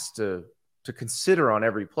has to consider on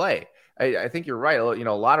every play. I think you're right.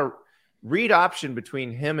 A lot of read option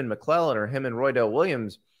between him and McClellan or him and Roydell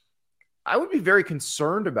Williams. I would be very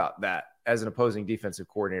concerned about that as an opposing defensive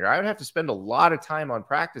coordinator. I would have to spend a lot of time on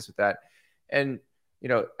practice with that. And,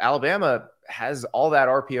 Alabama has all that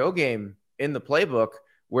RPO game in the playbook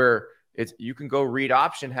where you can go read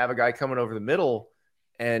option, have a guy coming over the middle,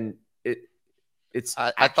 and it's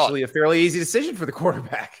actually a fairly easy decision for the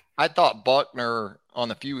quarterback. I thought Buckner, on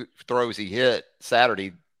the few throws he hit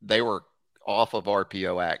Saturday, they were off of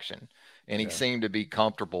RPO action, and he seemed to be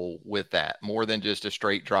comfortable with that more than just a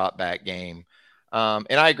straight drop back game. And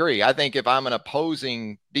I agree. I think if I'm an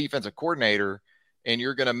opposing defensive coordinator and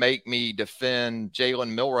you're going to make me defend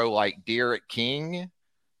Jalen Milroe like Derek King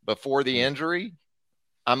before the injury,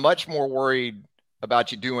 I'm much more worried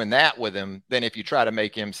about you doing that with him than if you try to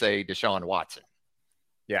make him, say, Deshaun Watson.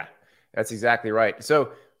 Yeah, that's exactly right.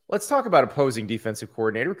 So let's talk about opposing defensive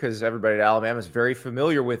coordinator, because everybody at Alabama is very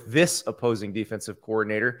familiar with this opposing defensive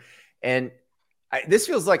coordinator. And this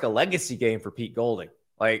feels like a legacy game for Pete Golding.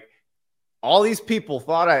 Like, all these people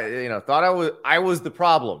thought I was the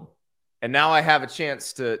problem, and now I have a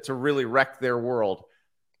chance to really wreck their world.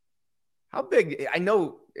 How big? I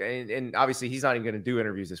know, and obviously he's not even going to do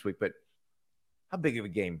interviews this week, but how big of a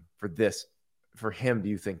game for him do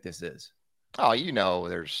you think this is? Oh,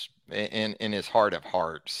 there's in his heart of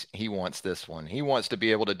hearts, he wants this one. He wants to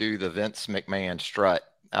be able to do the Vince McMahon strut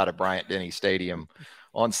out of Bryant-Denny Stadium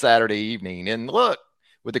on Saturday evening. And look,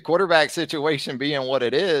 with the quarterback situation being what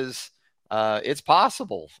it is, it's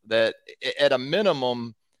possible that at a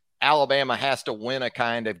minimum, Alabama has to win a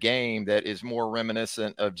kind of game that is more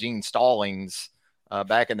reminiscent of Gene Stallings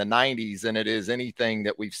back in the 90s than it is anything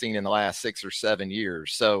that we've seen in the last 6 or 7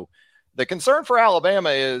 years. So the concern for Alabama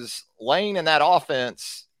is Lane and that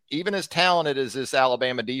offense, even as talented as this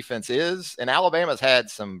Alabama defense is, and Alabama's had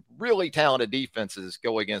some really talented defenses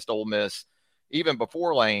go against Ole Miss even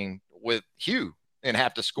before Lane with Hugh and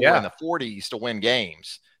have to score in the 40s to win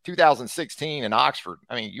games. 2016 in Oxford.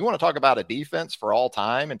 I mean, you want to talk about a defense for all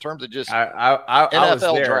time in terms of just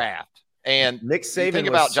NFL draft. And Nick Saban, think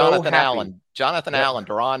about Jonathan Allen,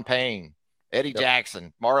 Deron Payne, Eddie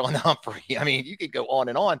Jackson, Marlon Humphrey. I mean, you could go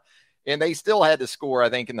on. And they still had to score, I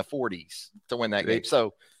think, in the 40s to win that game.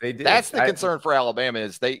 So that's the concern for Alabama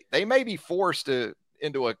is they may be forced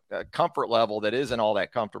into a comfort level that isn't all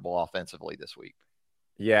that comfortable offensively this week.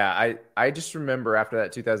 Yeah, I just remember after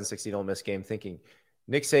that 2016 Ole Miss game thinking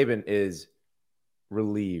Nick Saban is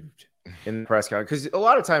relieved in the press conference, because a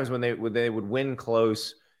lot of times when they would win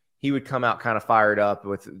close, he would come out kind of fired up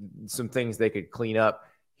with some things they could clean up.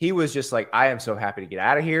 He was just like, I am so happy to get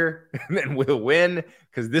out of here and then we'll win,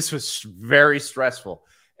 because this was very stressful.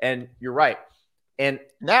 And you're right. And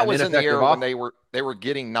that was in the era when they were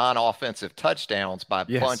getting non-offensive touchdowns by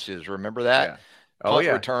punches. Remember that? Yeah. Punt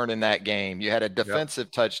return in that game. You had a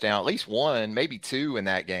defensive touchdown, at least one, maybe two in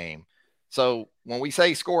that game. So when we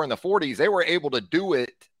say score in the 40s, they were able to do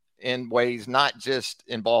it in ways not just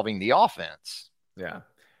involving the offense. Yeah.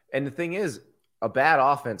 And the thing is, a bad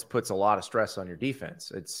offense puts a lot of stress on your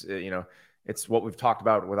defense. It's, it's what we've talked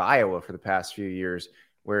about with Iowa for the past few years,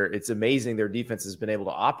 where it's amazing their defense has been able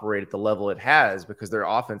to operate at the level it has because their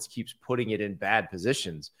offense keeps putting it in bad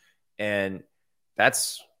positions. And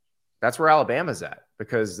that's where Alabama's at,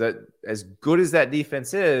 because that, as good as that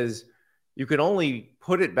defense is, you can only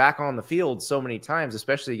put it back on the field so many times,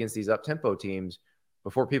 especially against these up-tempo teams,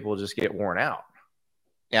 before people just get worn out.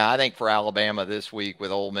 Yeah, I think for Alabama this week with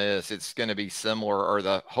Ole Miss, it's going to be similar, or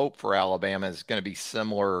the hope for Alabama is going to be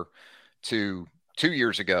similar to 2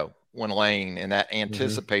 years ago when Lane and that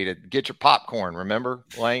anticipated get your popcorn. Remember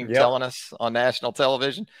Lane telling us on national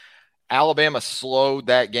television? Alabama slowed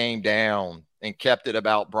that game down and kept it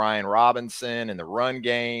about Brian Robinson and the run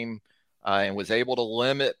game, and was able to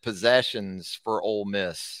limit possessions for Ole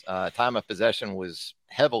Miss. Time of possession was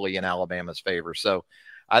heavily in Alabama's favor. So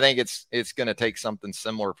I think it's going to take something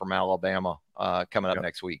similar from Alabama coming up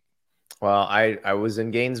next week. Well, I was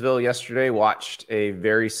in Gainesville yesterday, watched a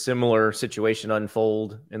very similar situation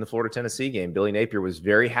unfold in the Florida-Tennessee game. Billy Napier was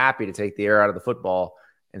very happy to take the air out of the football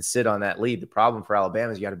and sit on that lead. The problem for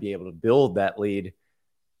Alabama is you got to be able to build that lead,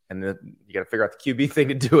 and then you got to figure out the QB thing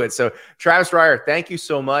to do it. So, Travis Reier, thank you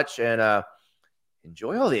so much, and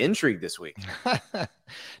enjoy all the intrigue this week.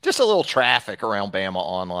 Just a little traffic around Bama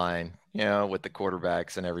Online, with the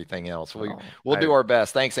quarterbacks and everything else. We'll do our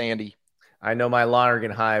best. Thanks, Andy. I know my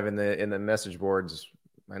Lonergan hive in the message boards.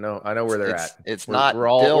 I know where they're at. We're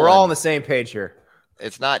all on the same page here.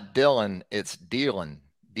 It's not Dylan, it's Dealin.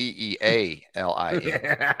 Dealin.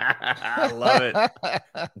 I love it.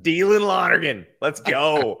 Dealin Lonergan. Let's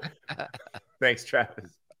go. Thanks, Travis.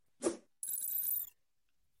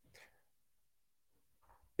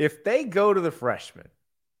 If they go to the freshman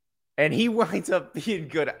and he winds up being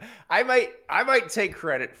good, I might take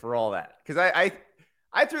credit for all that, because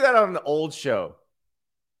I threw that on the old show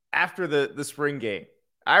after the spring game.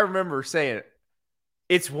 I remember saying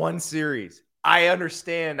it's one series. I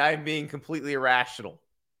understand I'm being completely irrational,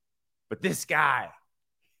 but this guy,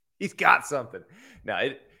 he's got something. Now,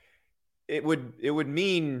 it would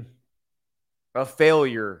mean a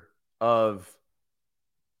failure of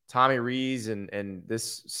Tommy Rees and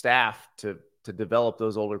this staff to develop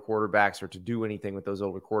those older quarterbacks or to do anything with those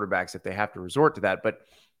older quarterbacks if they have to resort to that. But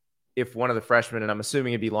if one of the freshmen, and I'm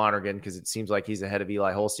assuming it'd be Lonergan because it seems like he's ahead of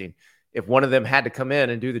Eli Holstein, if one of them had to come in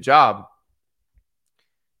and do the job,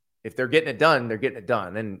 if they're getting it done, they're getting it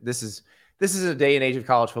done. And this is a day and age of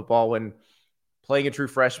college football when playing a true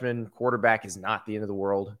freshman quarterback is not the end of the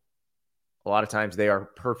world. A lot of times they are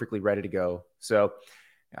perfectly ready to go. So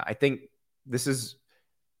I think this is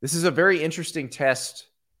a very interesting test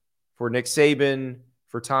for Nick Saban,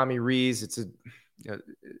 for Tommy Rees. It's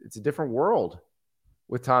a different world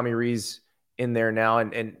with Tommy Rees in there now.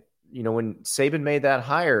 And when Saban made that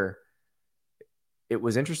hire, it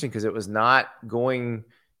was interesting because it was not going,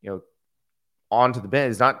 onto the bench.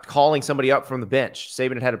 It's not calling somebody up from the bench.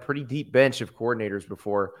 Saban had a pretty deep bench of coordinators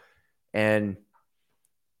before. And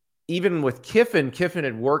even with Kiffin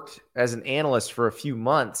had worked as an analyst for a few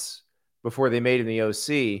months before they made him the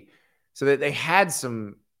OC. So that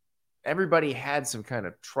everybody had some kind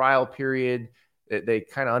of trial period. They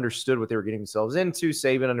kind of understood what they were getting themselves into.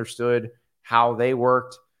 Saban understood how they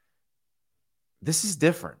worked. This is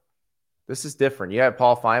different. You have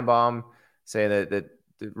Paul Feinbaum saying that the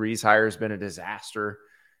Rees hire has been a disaster,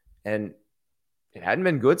 and it hadn't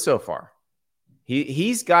been good so far.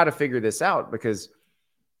 He's got to figure this out because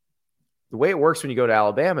the way it works when you go to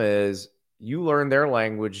Alabama is you learn their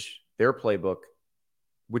language, their playbook,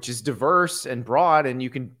 which is diverse and broad, and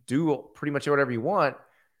you can do pretty much whatever you want,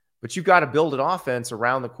 but you've got to build an offense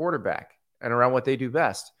around the quarterback and around what they do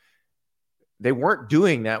best. They weren't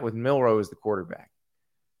doing that with Milroe as the quarterback.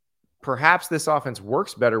 Perhaps this offense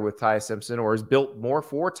works better with Ty Simpson or is built more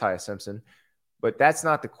for Ty Simpson, but that's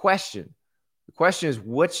not the question. The question is,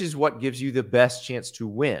 which is what gives you the best chance to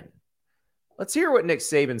win? Let's hear what Nick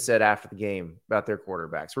Saban said after the game about their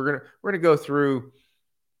quarterbacks. We're gonna go through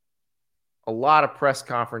a lot of press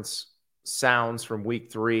conference sounds from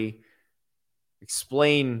week 3,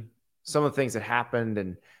 explain some of the things that happened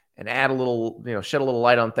and add a little, shed a little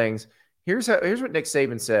light on things. Here's what Nick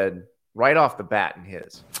Saban said right off the bat in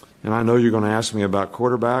his. And I know you're going to ask me about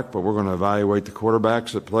quarterback, but we're going to evaluate the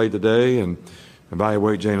quarterbacks that played today and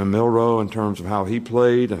evaluate Jalen Milroe in terms of how he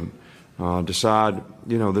played and decide,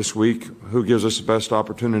 this week who gives us the best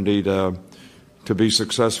opportunity to be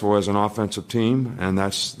successful as an offensive team, and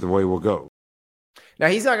that's the way we'll go. Now,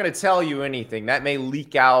 he's not going to tell you anything. That may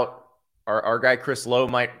leak out. Our guy Chris Lowe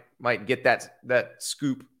might get that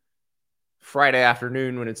scoop Friday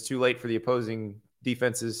afternoon when it's too late for the opposing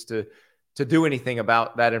defenses to do anything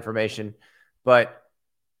about that information. But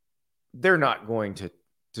they're not going to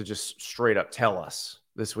just straight up tell us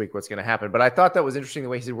this week what's going to happen. But I thought that was interesting the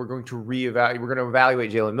way he said we're going to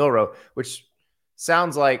evaluate Jalen Milroe, which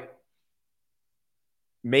sounds like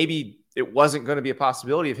maybe it wasn't going to be a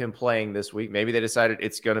possibility of him playing this week. Maybe they decided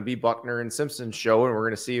it's going to be Buckner and Simpson's show, and we're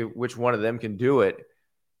going to see which one of them can do it,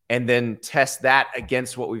 and then test that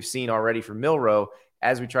against what we've seen already from Milroe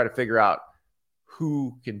as we try to figure out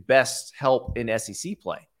who can best help in SEC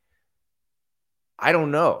play. I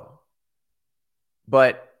don't know.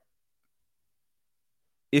 But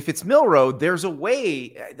if it's Milroe, there's a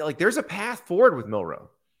way, there's a path forward with Milroe.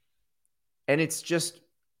 And it's just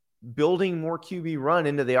building more QB run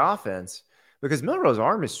into the offense because Milroe's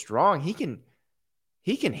arm is strong. He can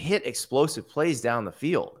hit explosive plays down the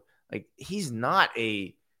field. He's not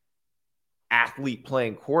a athlete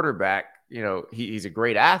playing quarterback. He's a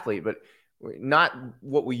great athlete, but not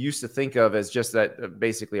what we used to think of as just that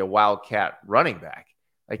basically a wildcat running back.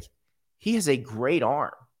 He has a great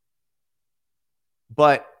arm,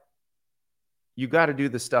 but you got to do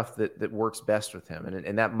the stuff that works best with him.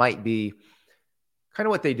 And that might be kind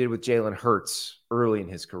of what they did with Jalen Hurts early in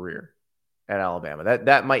his career at Alabama.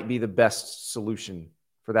 That might be the best solution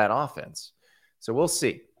for that offense. So we'll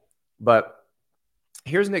see. But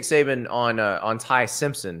here's Nick Saban on Ty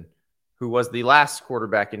Simpson, who was the last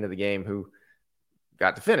quarterback into the game who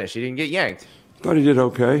got to finish. He didn't get yanked. Thought he did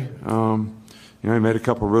okay. He made a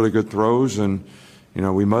couple really good throws, and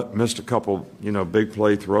we missed a couple big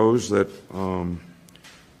play throws that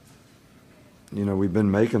we've been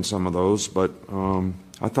making some of those, but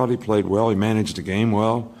I thought he played well. He managed the game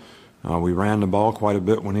well. We ran the ball quite a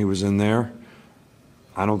bit when he was in there.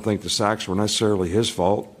 I don't think the sacks were necessarily his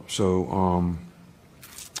fault, so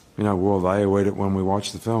we'll evaluate it when we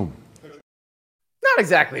watch the film. Not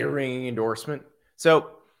exactly a ringing endorsement.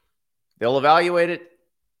 So they'll evaluate it,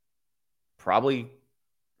 probably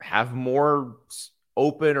have more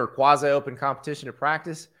open or quasi-open competition at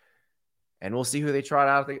practice, and we'll see who they trot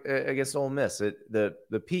out against Ole Miss.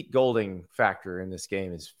 The Pete Golding factor in this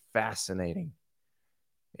game is fascinating.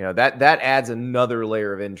 You know, that adds another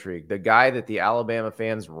layer of intrigue. The guy that the Alabama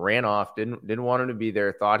fans ran off, didn't want him to be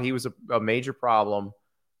there, thought he was a major problem.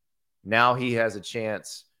 Now he has a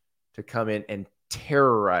chance to come in and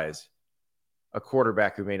terrorize a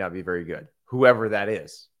quarterback who may not be very good, whoever that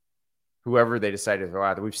is, whoever they decided to throw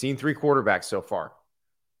out there. We've seen 3 quarterbacks so far.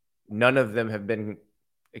 None of them have been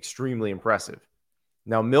extremely impressive.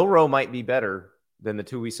 Now, Milroe might be better than the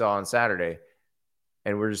 2 we saw on Saturday,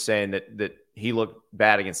 and we're just saying that he looked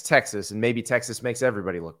bad against Texas, and maybe Texas makes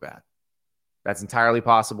everybody look bad. That's entirely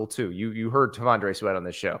possible, too. You heard T'Vondre Sweat on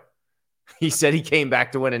this show. He said he came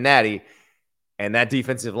back to win a natty, and that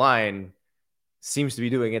defensive line seems to be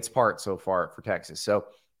doing its part so far for Texas. So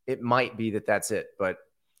it might be that that's it. But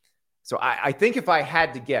so I think if I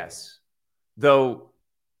had to guess, though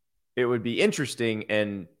it would be interesting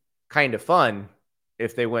and kind of fun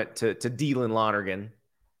if they went to Dylan Lonergan.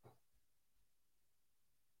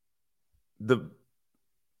 The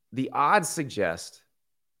odds suggest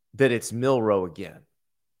that it's Milroe again,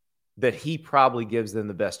 that he probably gives them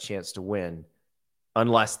the best chance to win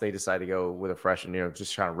unless they decide to go with a freshman,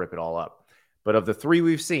 just trying to rip it all up. But of the 3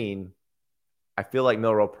 we've seen, I feel like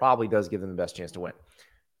Milroe probably does give them the best chance to win.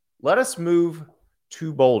 Let us move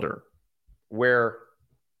to Boulder, where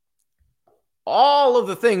all of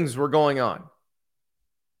the things were going on.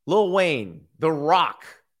 Lil Wayne, The Rock,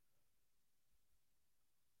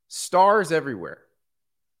 stars everywhere.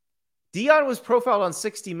 Deion was profiled on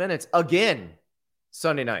 60 Minutes again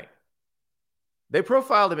Sunday night. They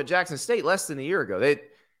profiled him at Jackson State less than a year ago.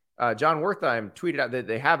 John Wertheim tweeted out that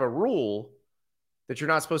they have a rule that you're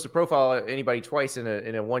not supposed to profile anybody twice in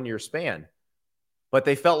a 1-year span. But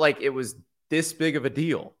they felt like it was this big of a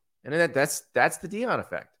deal. And that's the Deion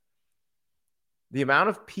effect. The amount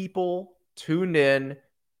of people tuned in,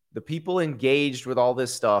 the people engaged with all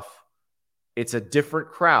this stuff, it's a different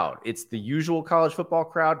crowd. It's the usual college football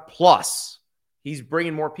crowd, plus he's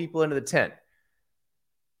bringing more people into the tent.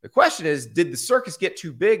 The question is, did the circus get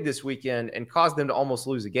too big this weekend and cause them to almost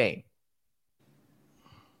lose a game?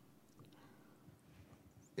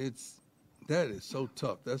 That is so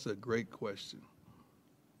tough. That's a great question.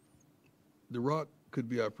 The Rock could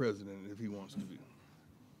be our president if he wants to be.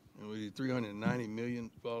 And with 390 million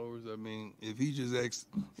followers, I mean, if he just asks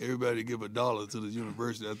everybody to give $1 to this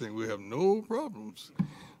university, I think we have no problems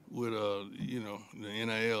with, the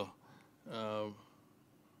NIL.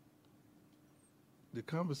 The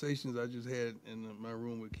conversations I just had in my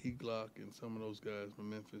room with Key Glock and some of those guys from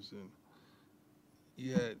Memphis, and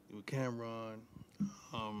you had with Cameron,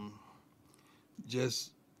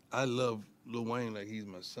 I love Lil Wayne like he's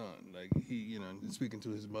my son. Like he, speaking to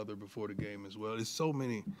his mother before the game as well. There's so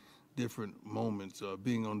many different moments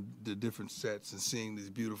being on the different sets and seeing these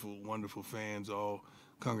beautiful, wonderful fans all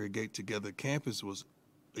congregate together. Campus was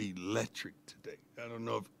electric today. I don't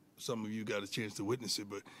know if some of you got a chance to witness it,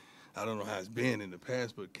 but I don't know how it's been in the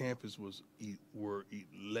past, but campus was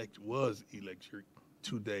electric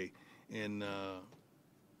today. And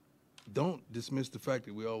don't dismiss the fact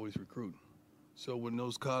that we always recruit. So when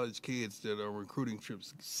those college kids that are on recruiting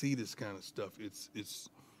trips see this kind of stuff, it's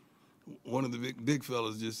one of the big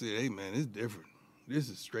fellas just said, hey, man, it's different. This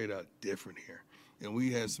is straight out different here. And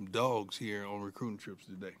we had some dogs here on recruiting trips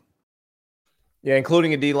today. Yeah,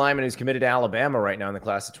 including a D lineman who's committed to Alabama right now in the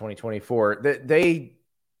class of 2024.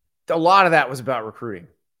 A lot of that was about recruiting.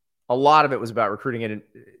 A lot of it was about recruiting. And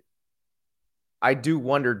I do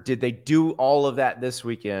wonder, did they do all of that this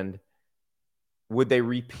weekend? Would they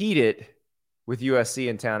repeat it with USC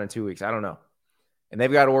in town in 2 weeks? I don't know. And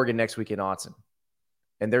they've got Oregon next week in Autzen.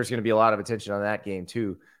 And there's going to be a lot of attention on that game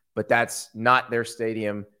too. But that's not their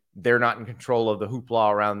stadium. They're not in control of the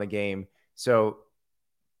hoopla around the game. So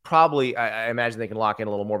probably, I imagine they can lock in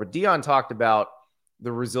a little more. But Deion talked about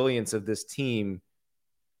the resilience of this team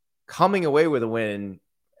coming away with a win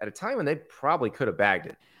at a time when they probably could have bagged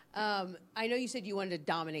it. I know you said you wanted to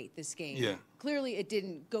dominate this game. Yeah. Clearly it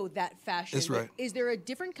didn't go that fashion. That's right. Is there a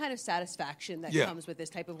different kind of satisfaction that comes with this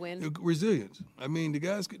type of win? Resilience. I mean, the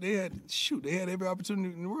guys, they had every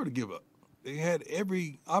opportunity in the world to give up. They had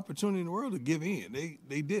every opportunity in the world to give in.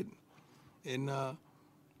 They didn't. And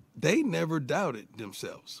they never doubted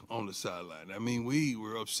themselves on the sideline. I mean, we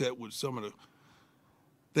were upset with some of the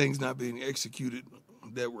things not being executed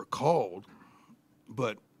that were called,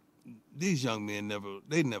 but these young men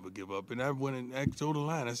never give up. And I went and I told the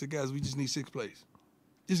line, I said, guys, we just need 6 plays.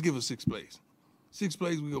 Just give us 6 plays. 6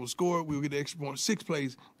 plays, we're going to score, we'll get the extra point. 6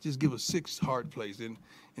 plays, just give us 6 hard plays. And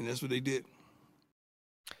that's what they did.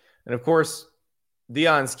 And of course,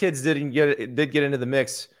 Deion's kids did get into the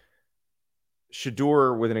mix.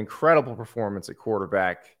 Shedeur with an incredible performance at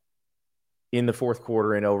quarterback in the fourth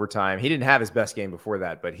quarter in overtime. He didn't have his best game before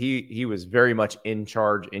that, but he was very much in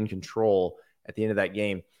charge, in control at the end of that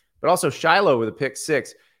game. But also Shiloh with a pick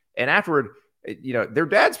six. And afterward, their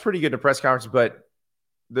dad's pretty good in the press conference, but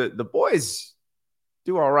the boys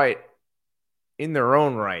do all right in their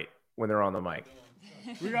own right when they're on the mic.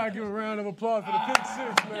 We got to give a round of applause for the pick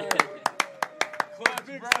six, man. Clutch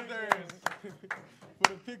brothers.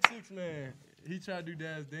 For the pick six, man. He tried to do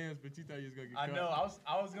dad's dance, but you thought he was going to get caught. I know.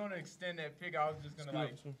 I was going to extend that pick. I was just going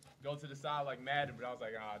to, go to the side like Madden, but I was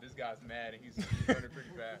like, this guy's mad, and he's running pretty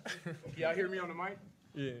fast. Can y'all hear me on the mic?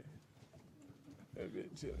 Yeah.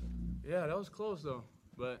 Yeah, that was close, though.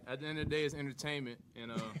 But at the end of the day, it's entertainment.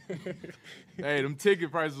 And, hey, them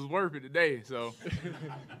ticket prices was worth it today, so.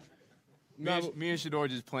 Me and Shedeur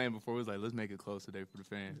just playing before. We was like, let's make it close today for the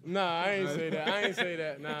fans. Nah, I ain't say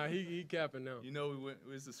that. Nah, he capping now.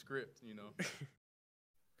 It's a script,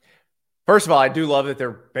 First of all, I do love that they're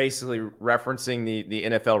basically referencing the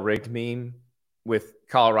NFL rigged meme with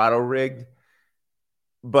Colorado rigged.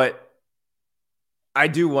 But I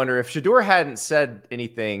do wonder if Shedeur hadn't said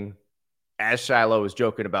anything as Shiloh was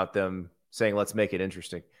joking about them saying, let's make it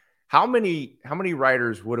interesting. How many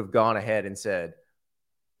writers would have gone ahead and said,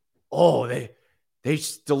 oh, they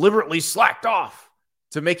deliberately slacked off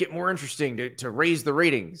to make it more interesting, to raise the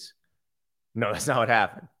ratings? No, that's not what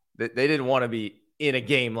happened. They didn't want to be in a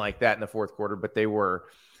game like that in the fourth quarter, but they were.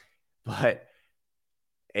 But,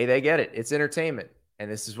 hey, they get it. It's entertainment. And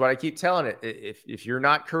this is what I keep telling it. If you're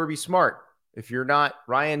not Kirby Smart, if you're not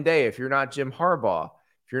Ryan Day, if you're not Jim Harbaugh,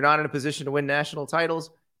 if you're not in a position to win national titles,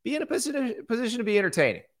 be in a position to be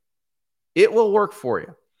entertaining. It will work for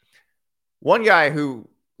you. One guy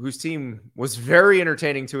whose team was very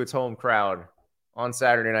entertaining to its home crowd on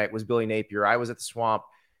Saturday night was Billy Napier. I was at the Swamp.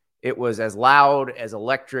 It was as loud, as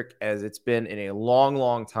electric as it's been in a long,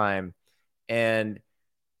 long time. And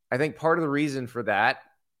I think part of the reason for that,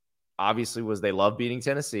 obviously, was they love beating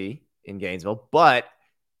Tennessee in Gainesville, but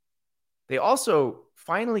they also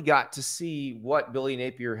finally got to see what Billy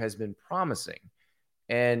Napier has been promising.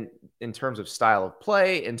 And in terms of style of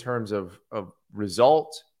play, in terms of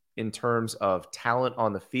result, in terms of talent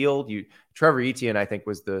on the field, Trevor Etienne, I think,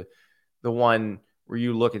 was the one where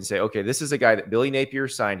you look and say, okay, this is a guy that Billy Napier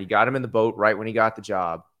signed. He got him in the boat right when he got the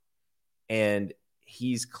job. And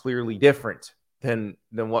he's clearly different than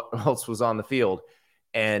what else was on the field.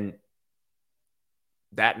 And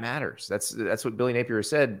that matters. That's what Billy Napier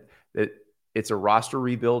said, that it's a roster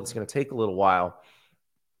rebuild. It's going to take a little while.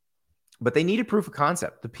 But they needed proof of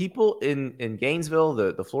concept. The people in Gainesville,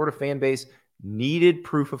 the Florida fan base, needed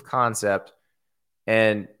proof of concept,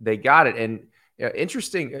 and they got it. And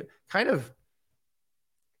interesting, kind of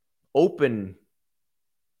open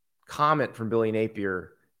comment from Billy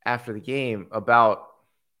Napier after the game about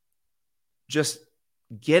just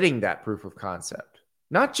getting that proof of concept,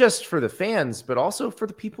 not just for the fans, but also for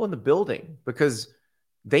the people in the building, because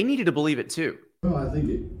they needed to believe it too. Well, I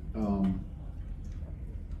think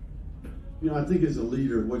I think as a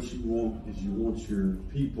leader, what you want is you want your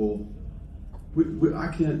people. I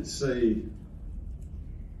can't say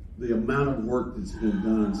the amount of work that's been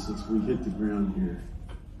done since we hit the ground here.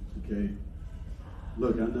 Okay.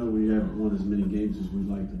 Look, I know we haven't won as many games as we'd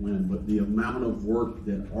like to win, but the amount of work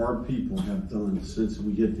that our people have done since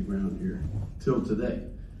we hit the ground here till today,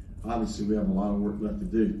 obviously we have a lot of work left to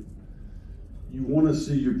do. You want to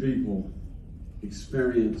see your people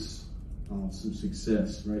experience some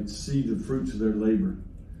success, right? See the fruits of their labor.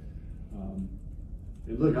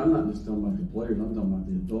 And look, I'm not just talking about the players, I'm talking about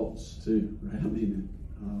the adults too, right? I mean,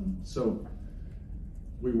 so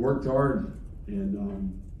we worked hard,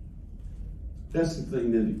 and that's the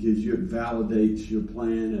thing that it gives you. It validates your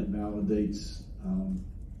plan. It validates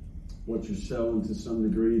what you're selling to some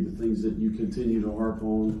degree, the things that you continue to harp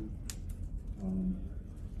on.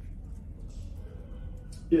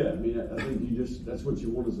 Yeah, I mean, I think that's what you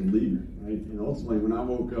want as a leader, right? And ultimately, when I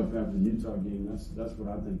woke up after the Utah game, that's what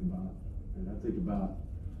I think about. And I think about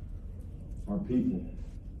our people.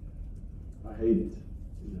 I hate it,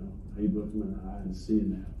 I hate looking in the eye and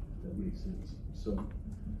seeing that, if that makes sense. So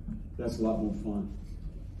that's a lot more fun.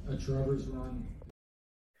 A Trevor's run.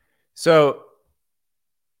 So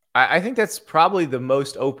I think that's probably the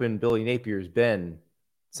most open Billy Napier's been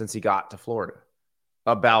since he got to Florida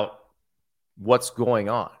about what's going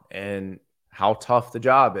on and how tough the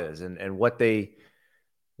job is and what they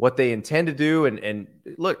intend to do. And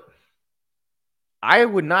look, I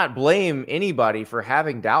would not blame anybody for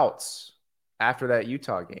having doubts after that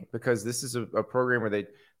Utah game, because this is a program where they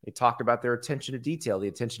talked about their attention to detail. The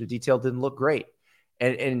attention to detail didn't look great.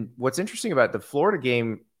 And what's interesting about the Florida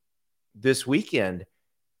game this weekend,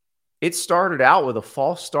 it started out with a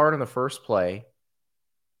false start on the first play.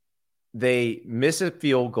 They miss a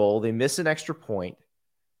field goal. They miss an extra point.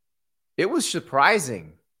 It was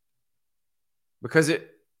surprising because it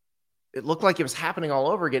looked like it was happening all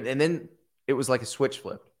over again. And then it was like a switch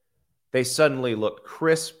flip. They suddenly looked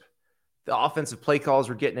crisp. The offensive play calls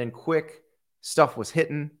were getting in quick. Stuff was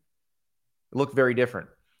hitting. It looked very different.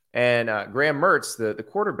 And Graham Mertz, the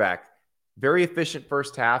quarterback, very efficient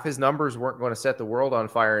first half. His numbers weren't going to set the world on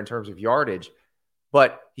fire in terms of yardage,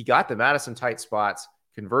 but he got them out of some tight spots,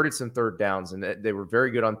 converted some third downs, and they were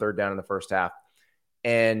very good on third down in the first half.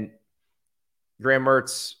 And Graham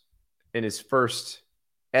Mertz, in his first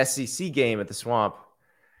SEC game at the Swamp,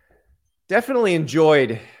 definitely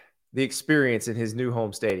enjoyed the experience in his new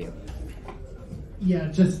home stadium.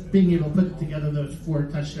 Yeah, just being able to put together those 4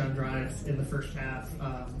 touchdown drives in the first half,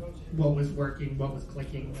 what was working, what was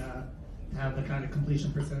clicking, have the kind of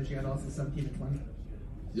completion percentage you had also 17 to 20.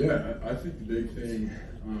 Yeah, I think the big thing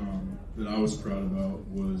that I was proud about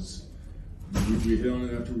was we hit on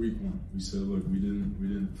it after week 1. We said, look, we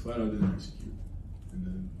didn't flat out didn't execute. And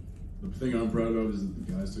then the thing I'm proud of is that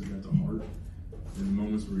the guys took that to heart. In the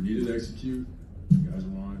moments where we needed to execute, the guys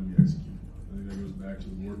were on and we executed. I think that goes back to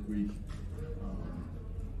the work week.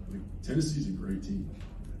 Tennessee's a great team,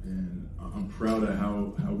 and I'm proud of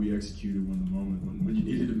how we executed when you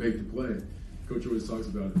needed to make the play. Coach always talks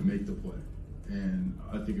about it, make the play. And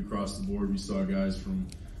I think across the board, we saw guys from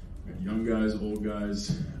young guys, old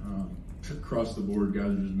guys, across the board, guys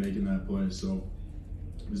are just making that play. So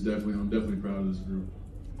I'm definitely proud of this group.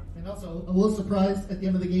 And also a little surprised at the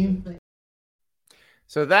end of the game.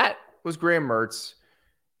 So that was Graham Mertz.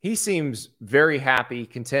 He seems very happy,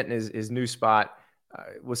 content in his new spot.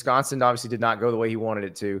 Wisconsin obviously did not go the way he wanted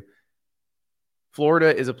it to.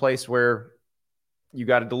 Florida is a place where you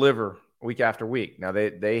got to deliver week after week. Now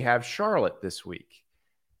they have Charlotte this week.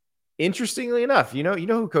 Interestingly enough, you know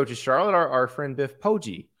who coaches Charlotte? Our friend Biff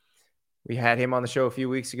Poggi. We had him on the show a few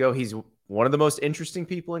weeks ago. He's one of the most interesting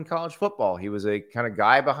people in college football. He was a kind of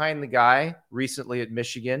guy behind the guy recently at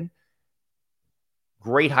Michigan.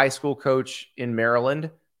 Great high school coach in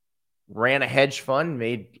Maryland. Ran a hedge fund,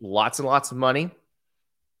 made lots and lots of money.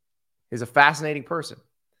 He's a fascinating person.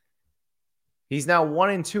 He's now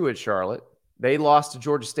 1-2 at Charlotte. They lost to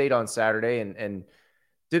Georgia State on Saturday and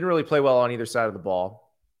didn't really play well on either side of the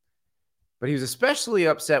ball. But he was especially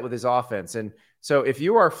upset with his offense. And so if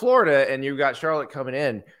you are Florida and you've got Charlotte coming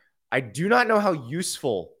in, I do not know how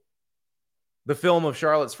useful the film of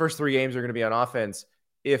Charlotte's first 3 games are going to be on offense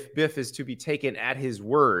if Biff is to be taken at his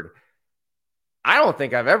word. I don't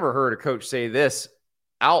think I've ever heard a coach say this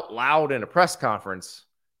out loud in a press conference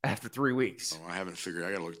after 3 weeks. I haven't figured. I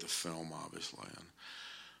got to look at the film, obviously,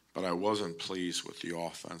 but I wasn't pleased with the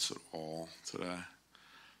offense at all today.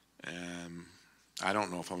 And I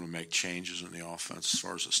don't know if I'm going to make changes in the offense as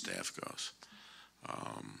far as the staff goes.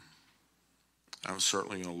 I'm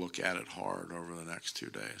certainly going to look at it hard over the next 2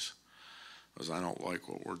 days because I don't like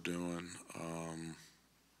what we're doing.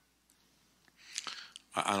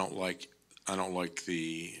 I don't like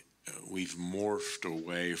we've morphed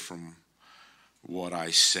away from what I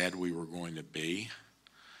said we were going to be,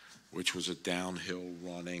 which was a downhill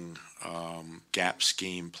running gap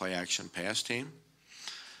scheme play action pass team.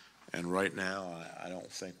 And right now, I don't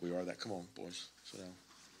think we are that. Come on, boys, sit down.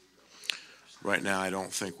 Right now, I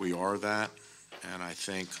don't think we are that. And I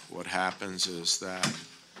think what happens is that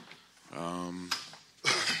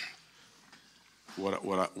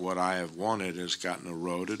what I have wanted has gotten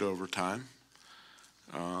eroded over time.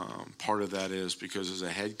 Part of that is because as a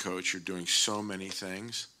head coach, you're doing so many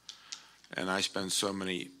things, and I spend so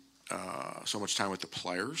much time with the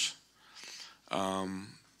players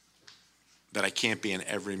that I can't be in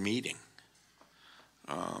every meeting.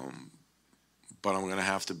 But I'm going to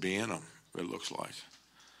have to be in them, it looks like.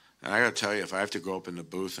 And I got to tell you, if I have to go up in the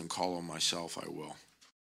booth and call them myself, I will.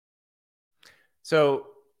 So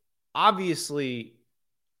obviously,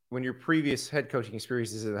 when your previous head coaching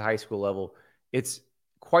experiences at the high school level, it's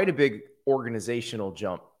quite a big organizational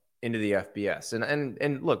jump into the FBS.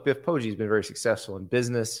 And look, Biff Poggi's been very successful in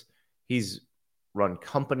business. He's run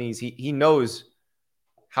companies. He knows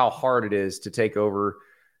how hard it is to take over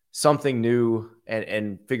something new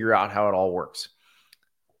and figure out how it all works.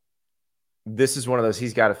 This is one of those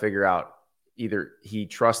he's got to figure out. Either he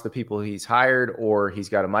trusts the people he's hired or he's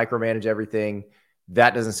got to micromanage everything.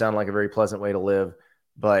 That doesn't sound like a very pleasant way to live,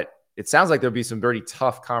 but it sounds like there'll be some very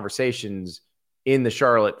tough conversations in the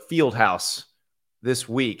Charlotte field house this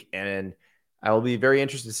week. And I will be very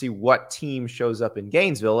interested to see what team shows up in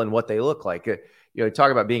Gainesville and what they look like.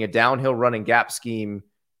 Talk about being a downhill running gap scheme,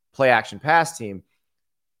 play action pass team.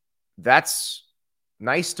 That's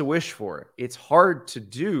nice to wish for. It's hard to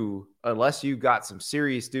do unless you got some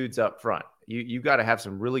serious dudes up front. You got to have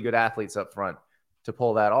some really good athletes up front to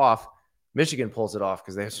pull that off. Michigan pulls it off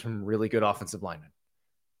because they have some really good offensive linemen.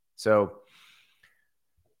 So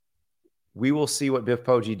we will see what Biff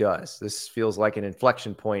Poggi does. This feels like an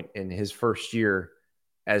inflection point in his first year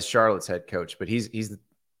as Charlotte's head coach. But he's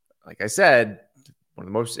like I said, one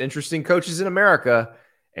of the most interesting coaches in America,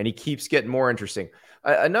 and he keeps getting more interesting.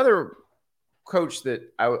 Another coach that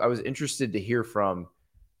I was interested to hear from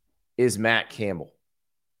is Matt Campbell,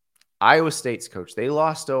 Iowa State's coach. They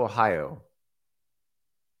lost to Ohio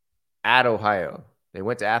at Ohio. They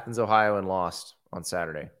went to Athens, Ohio, and lost on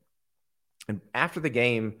Saturday. And after the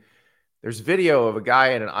game, there's video of a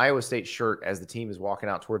guy in an Iowa State shirt as the team is walking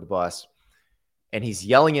out toward the bus, and he's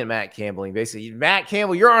yelling at Matt Campbell. He basically, Matt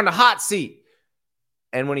Campbell, you're on the hot seat.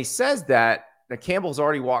 And when he says that, Campbell's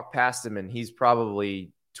already walked past him, and he's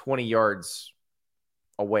probably 20 yards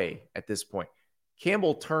away at this point.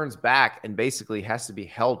 Campbell turns back and basically has to be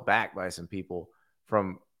held back by some people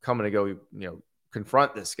from coming to go,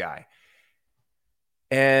 confront this guy.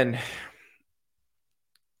 And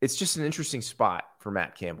it's just an interesting spot for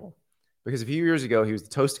Matt Campbell because a few years ago, he was the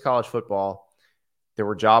toast of college football. There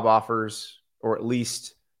were job offers, or at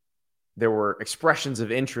least there were expressions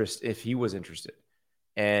of interest if he was interested.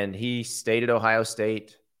 And he stayed at Iowa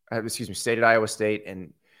State,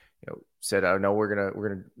 and said, "Oh no, we're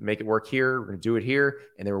gonna make it work here. We're gonna do it here."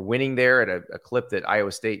 And they were winning there at a clip that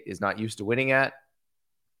Iowa State is not used to winning at.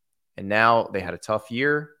 And now they had a tough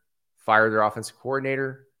year, fired their offensive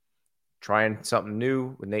coordinator, trying something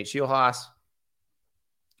new with Nate Scheelhaas.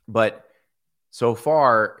 But so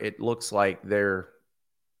far, it looks like they're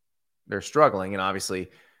struggling, and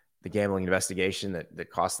obviously the gambling investigation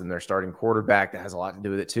that cost them their starting quarterback, that has a lot to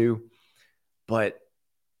do with it too. But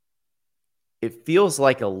it feels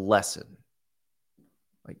like a lesson.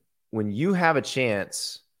 Like when you have a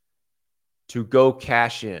chance to go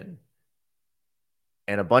cash in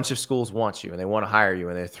and a bunch of schools want you and they want to hire you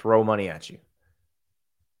and they throw money at you,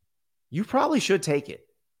 you probably should take it,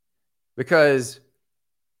 because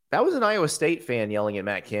that was an Iowa State fan yelling at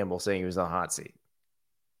Matt Campbell saying he was on the hot seat.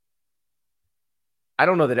 I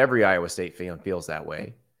don't know that every Iowa State fan feels that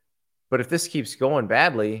way, but if this keeps going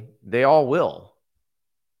badly, they all will.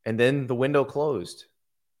 And then the window closed.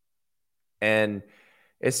 And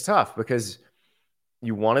it's tough because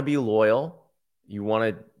you want to be loyal. You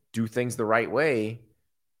want to do things the right way.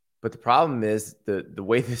 But the problem is the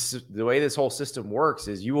way this whole system works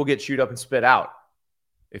is you will get chewed up and spit out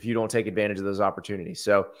if you don't take advantage of those opportunities.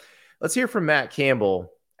 So let's hear from Matt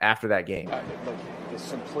Campbell after that game. The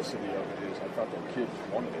simplicity of it is I thought the kids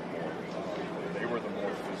wanted it more. They were the more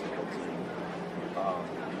physical team.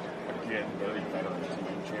 Again, very veteran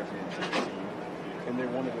team, championship team, and they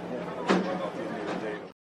wanted it more. At the end of the day,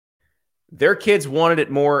 their kids wanted it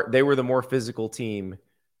more. They were the more physical team.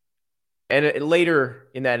 And later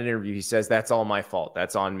in that interview, he says, that's all my fault.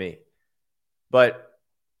 That's on me. But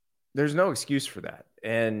there's no excuse for that.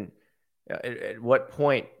 And at what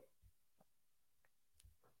point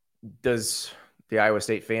does the Iowa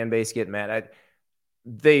State fan base get mad?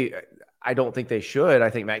 I don't think they should. I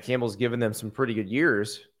think Matt Campbell's given them some pretty good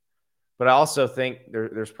years. But I also think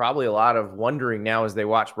there's probably a lot of wondering now as they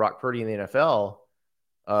watch Brock Purdy in the NFL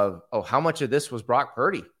of, how much of this was Brock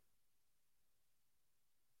Purdy?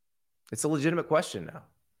 It's a legitimate question now.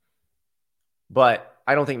 But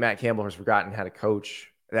I don't think Matt Campbell has forgotten how to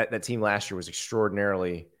coach. That team last year was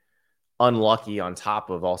extraordinarily unlucky on top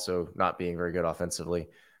of also not being very good offensively.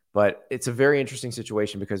 But it's a very interesting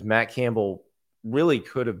situation because Matt Campbell really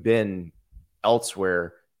could have been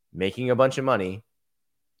elsewhere making a bunch of money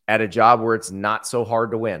at a job where it's not so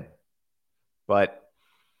hard to win. But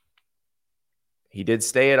he did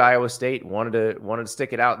stay at Iowa State, wanted to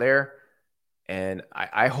stick it out there. And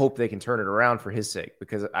I hope they can turn it around for his sake,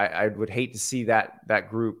 because I would hate to see that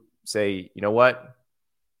group say, you know what?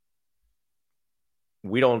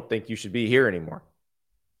 We don't think you should be here anymore.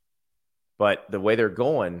 But the way they're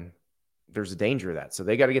going, there's a danger of that. So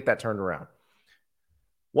they got to get that turned around.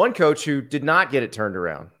 One coach who did not get it turned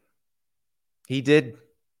around, he did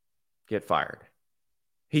get fired.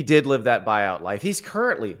 He did live that buyout life. He's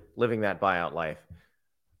currently living that buyout life.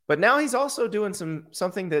 But now he's also doing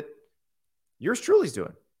something that yours truly's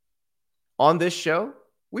doing. On this show,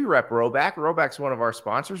 we rep Roback. Roback's one of our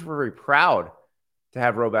sponsors. We're very proud to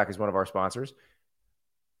have Roback as one of our sponsors.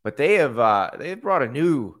 But they have brought a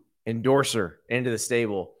new endorser into the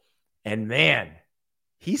stable. And man,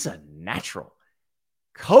 He's a natural.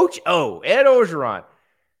 Coach O, Ed Orgeron.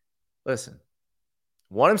 Listen,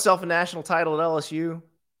 won himself a national title at LSU.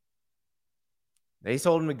 They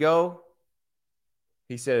told him to go.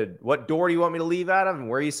 He said, what door do you want me to leave out of and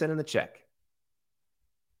where are you sending the check?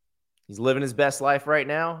 He's living his best life right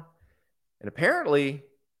now. And apparently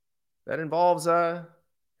that involves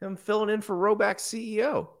him filling in for Roback's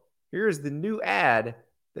CEO. Here's the new ad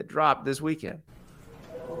that dropped this weekend.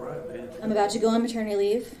 I'm about to go on maternity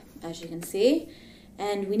leave, as you can see,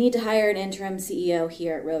 and we need to hire an interim CEO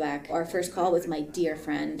here at Roback. Our first call was my dear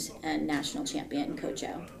friend and national champion, Coach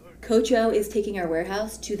O. Coach O is taking our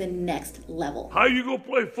warehouse to the next level. How you gonna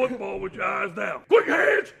play football with your eyes down? Quick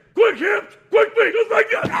hands, quick hips, quick feet, just like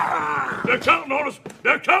that. Ah! They're counting on us.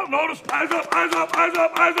 They're counting on us. Eyes up, eyes up, eyes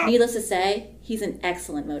up, eyes up. Needless to say, he's an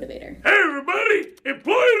excellent motivator. Hey, everybody, employee of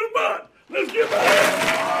the month. Let's give a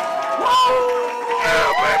hand. Whoa!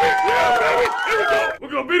 Yeah, baby. Here we go.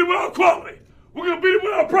 We're gonna beat it with our quality. We're gonna beat it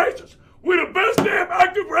with our prices. We're the best damn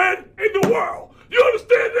active brand in the world. You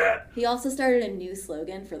understand that? He also started a new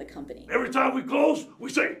slogan for the company. Every time we close, we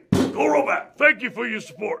say, go Roback. Thank you for your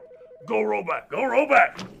support. Go Roback. Go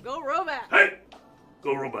Roback. Go Roback. Hey,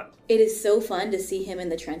 go Roback. It is so fun to see him in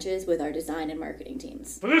the trenches with our design and marketing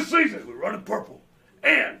teams. For this season, we're running purple.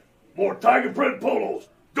 And more tiger print polos.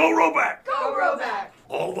 Go Roback. Go Roback.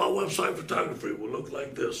 All of our website photography will look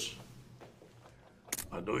like this.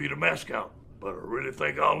 I know you're the mascot, but I really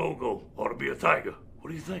think our logo ought to be a tiger. What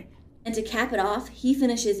do you think? And to cap it off, he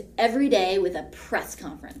finishes every day with a press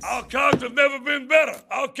conference. Our cards have never been better.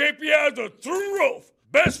 Our KPIs are through the roof.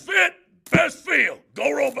 Best fit, best feel. Go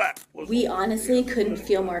Roback. We honestly couldn't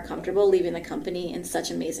feel more comfortable leaving the company in such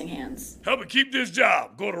amazing hands. Help me keep this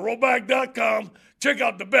job. Go to Roback.com. Check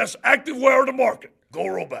out the best activewear on the market. Go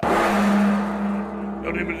Roback.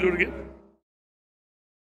 Don't need me to do it again?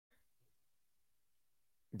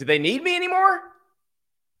 Do they need me anymore?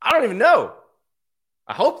 I don't even know.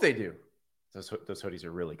 I hope they do. Those hoodies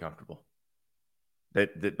are really comfortable.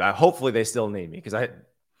 Hopefully they still need me because I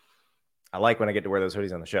like when I get to wear those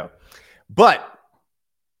hoodies on the show. But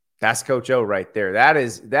that's Coach O right there.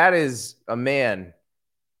 That is a man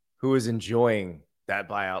who is enjoying that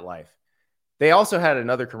buyout life. They also had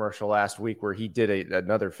another commercial last week where he did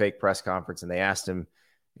another fake press conference, and they asked him,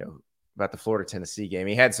 about the Florida-Tennessee game.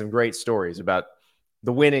 He had some great stories about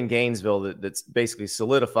the win in Gainesville that's basically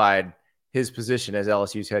solidified his position as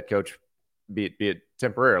LSU's head coach, be it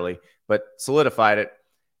temporarily, but solidified it,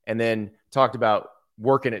 and then talked about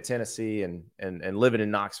working at Tennessee and living in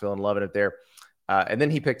Knoxville and loving it there. And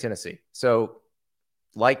then he picked Tennessee. So,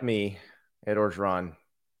 like me, Ed Orgeron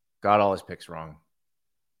got all his picks wrong.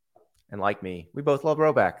 And like me, we both love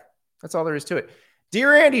Roback. That's all there is to it.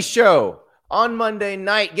 Dear Andy Show on Monday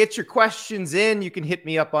night. Get your questions in. You can hit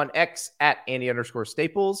me up on X at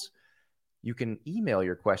Andy_Staples. You can email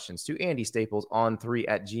your questions to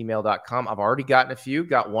andystaples3@gmail.com. I've already gotten a few.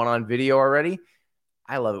 Got one on video already.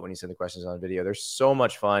 I love it when you send the questions on video. They're so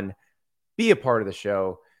much fun. Be a part of the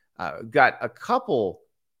show. Got a couple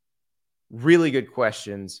really good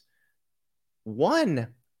questions.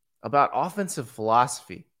 One about offensive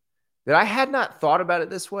philosophy that I had not thought about it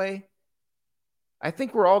this way. I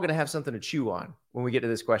think we're all going to have something to chew on when we get to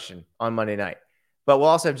this question on Monday night. But we'll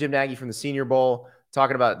also have Jim Nagy from the Senior Bowl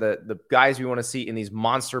talking about the guys we want to see in these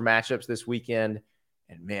monster matchups this weekend.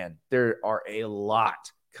 And, man, there are a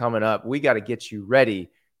lot coming up. We got to get you ready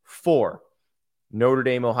for Notre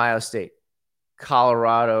Dame, Ohio State,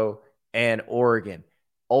 Colorado, and Oregon,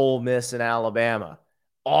 Ole Miss and Alabama,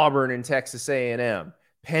 Auburn and Texas A&M,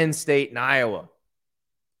 Penn State and Iowa. I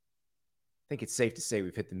think it's safe to say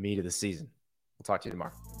we've hit the meat of the season. We'll talk to you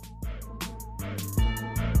tomorrow.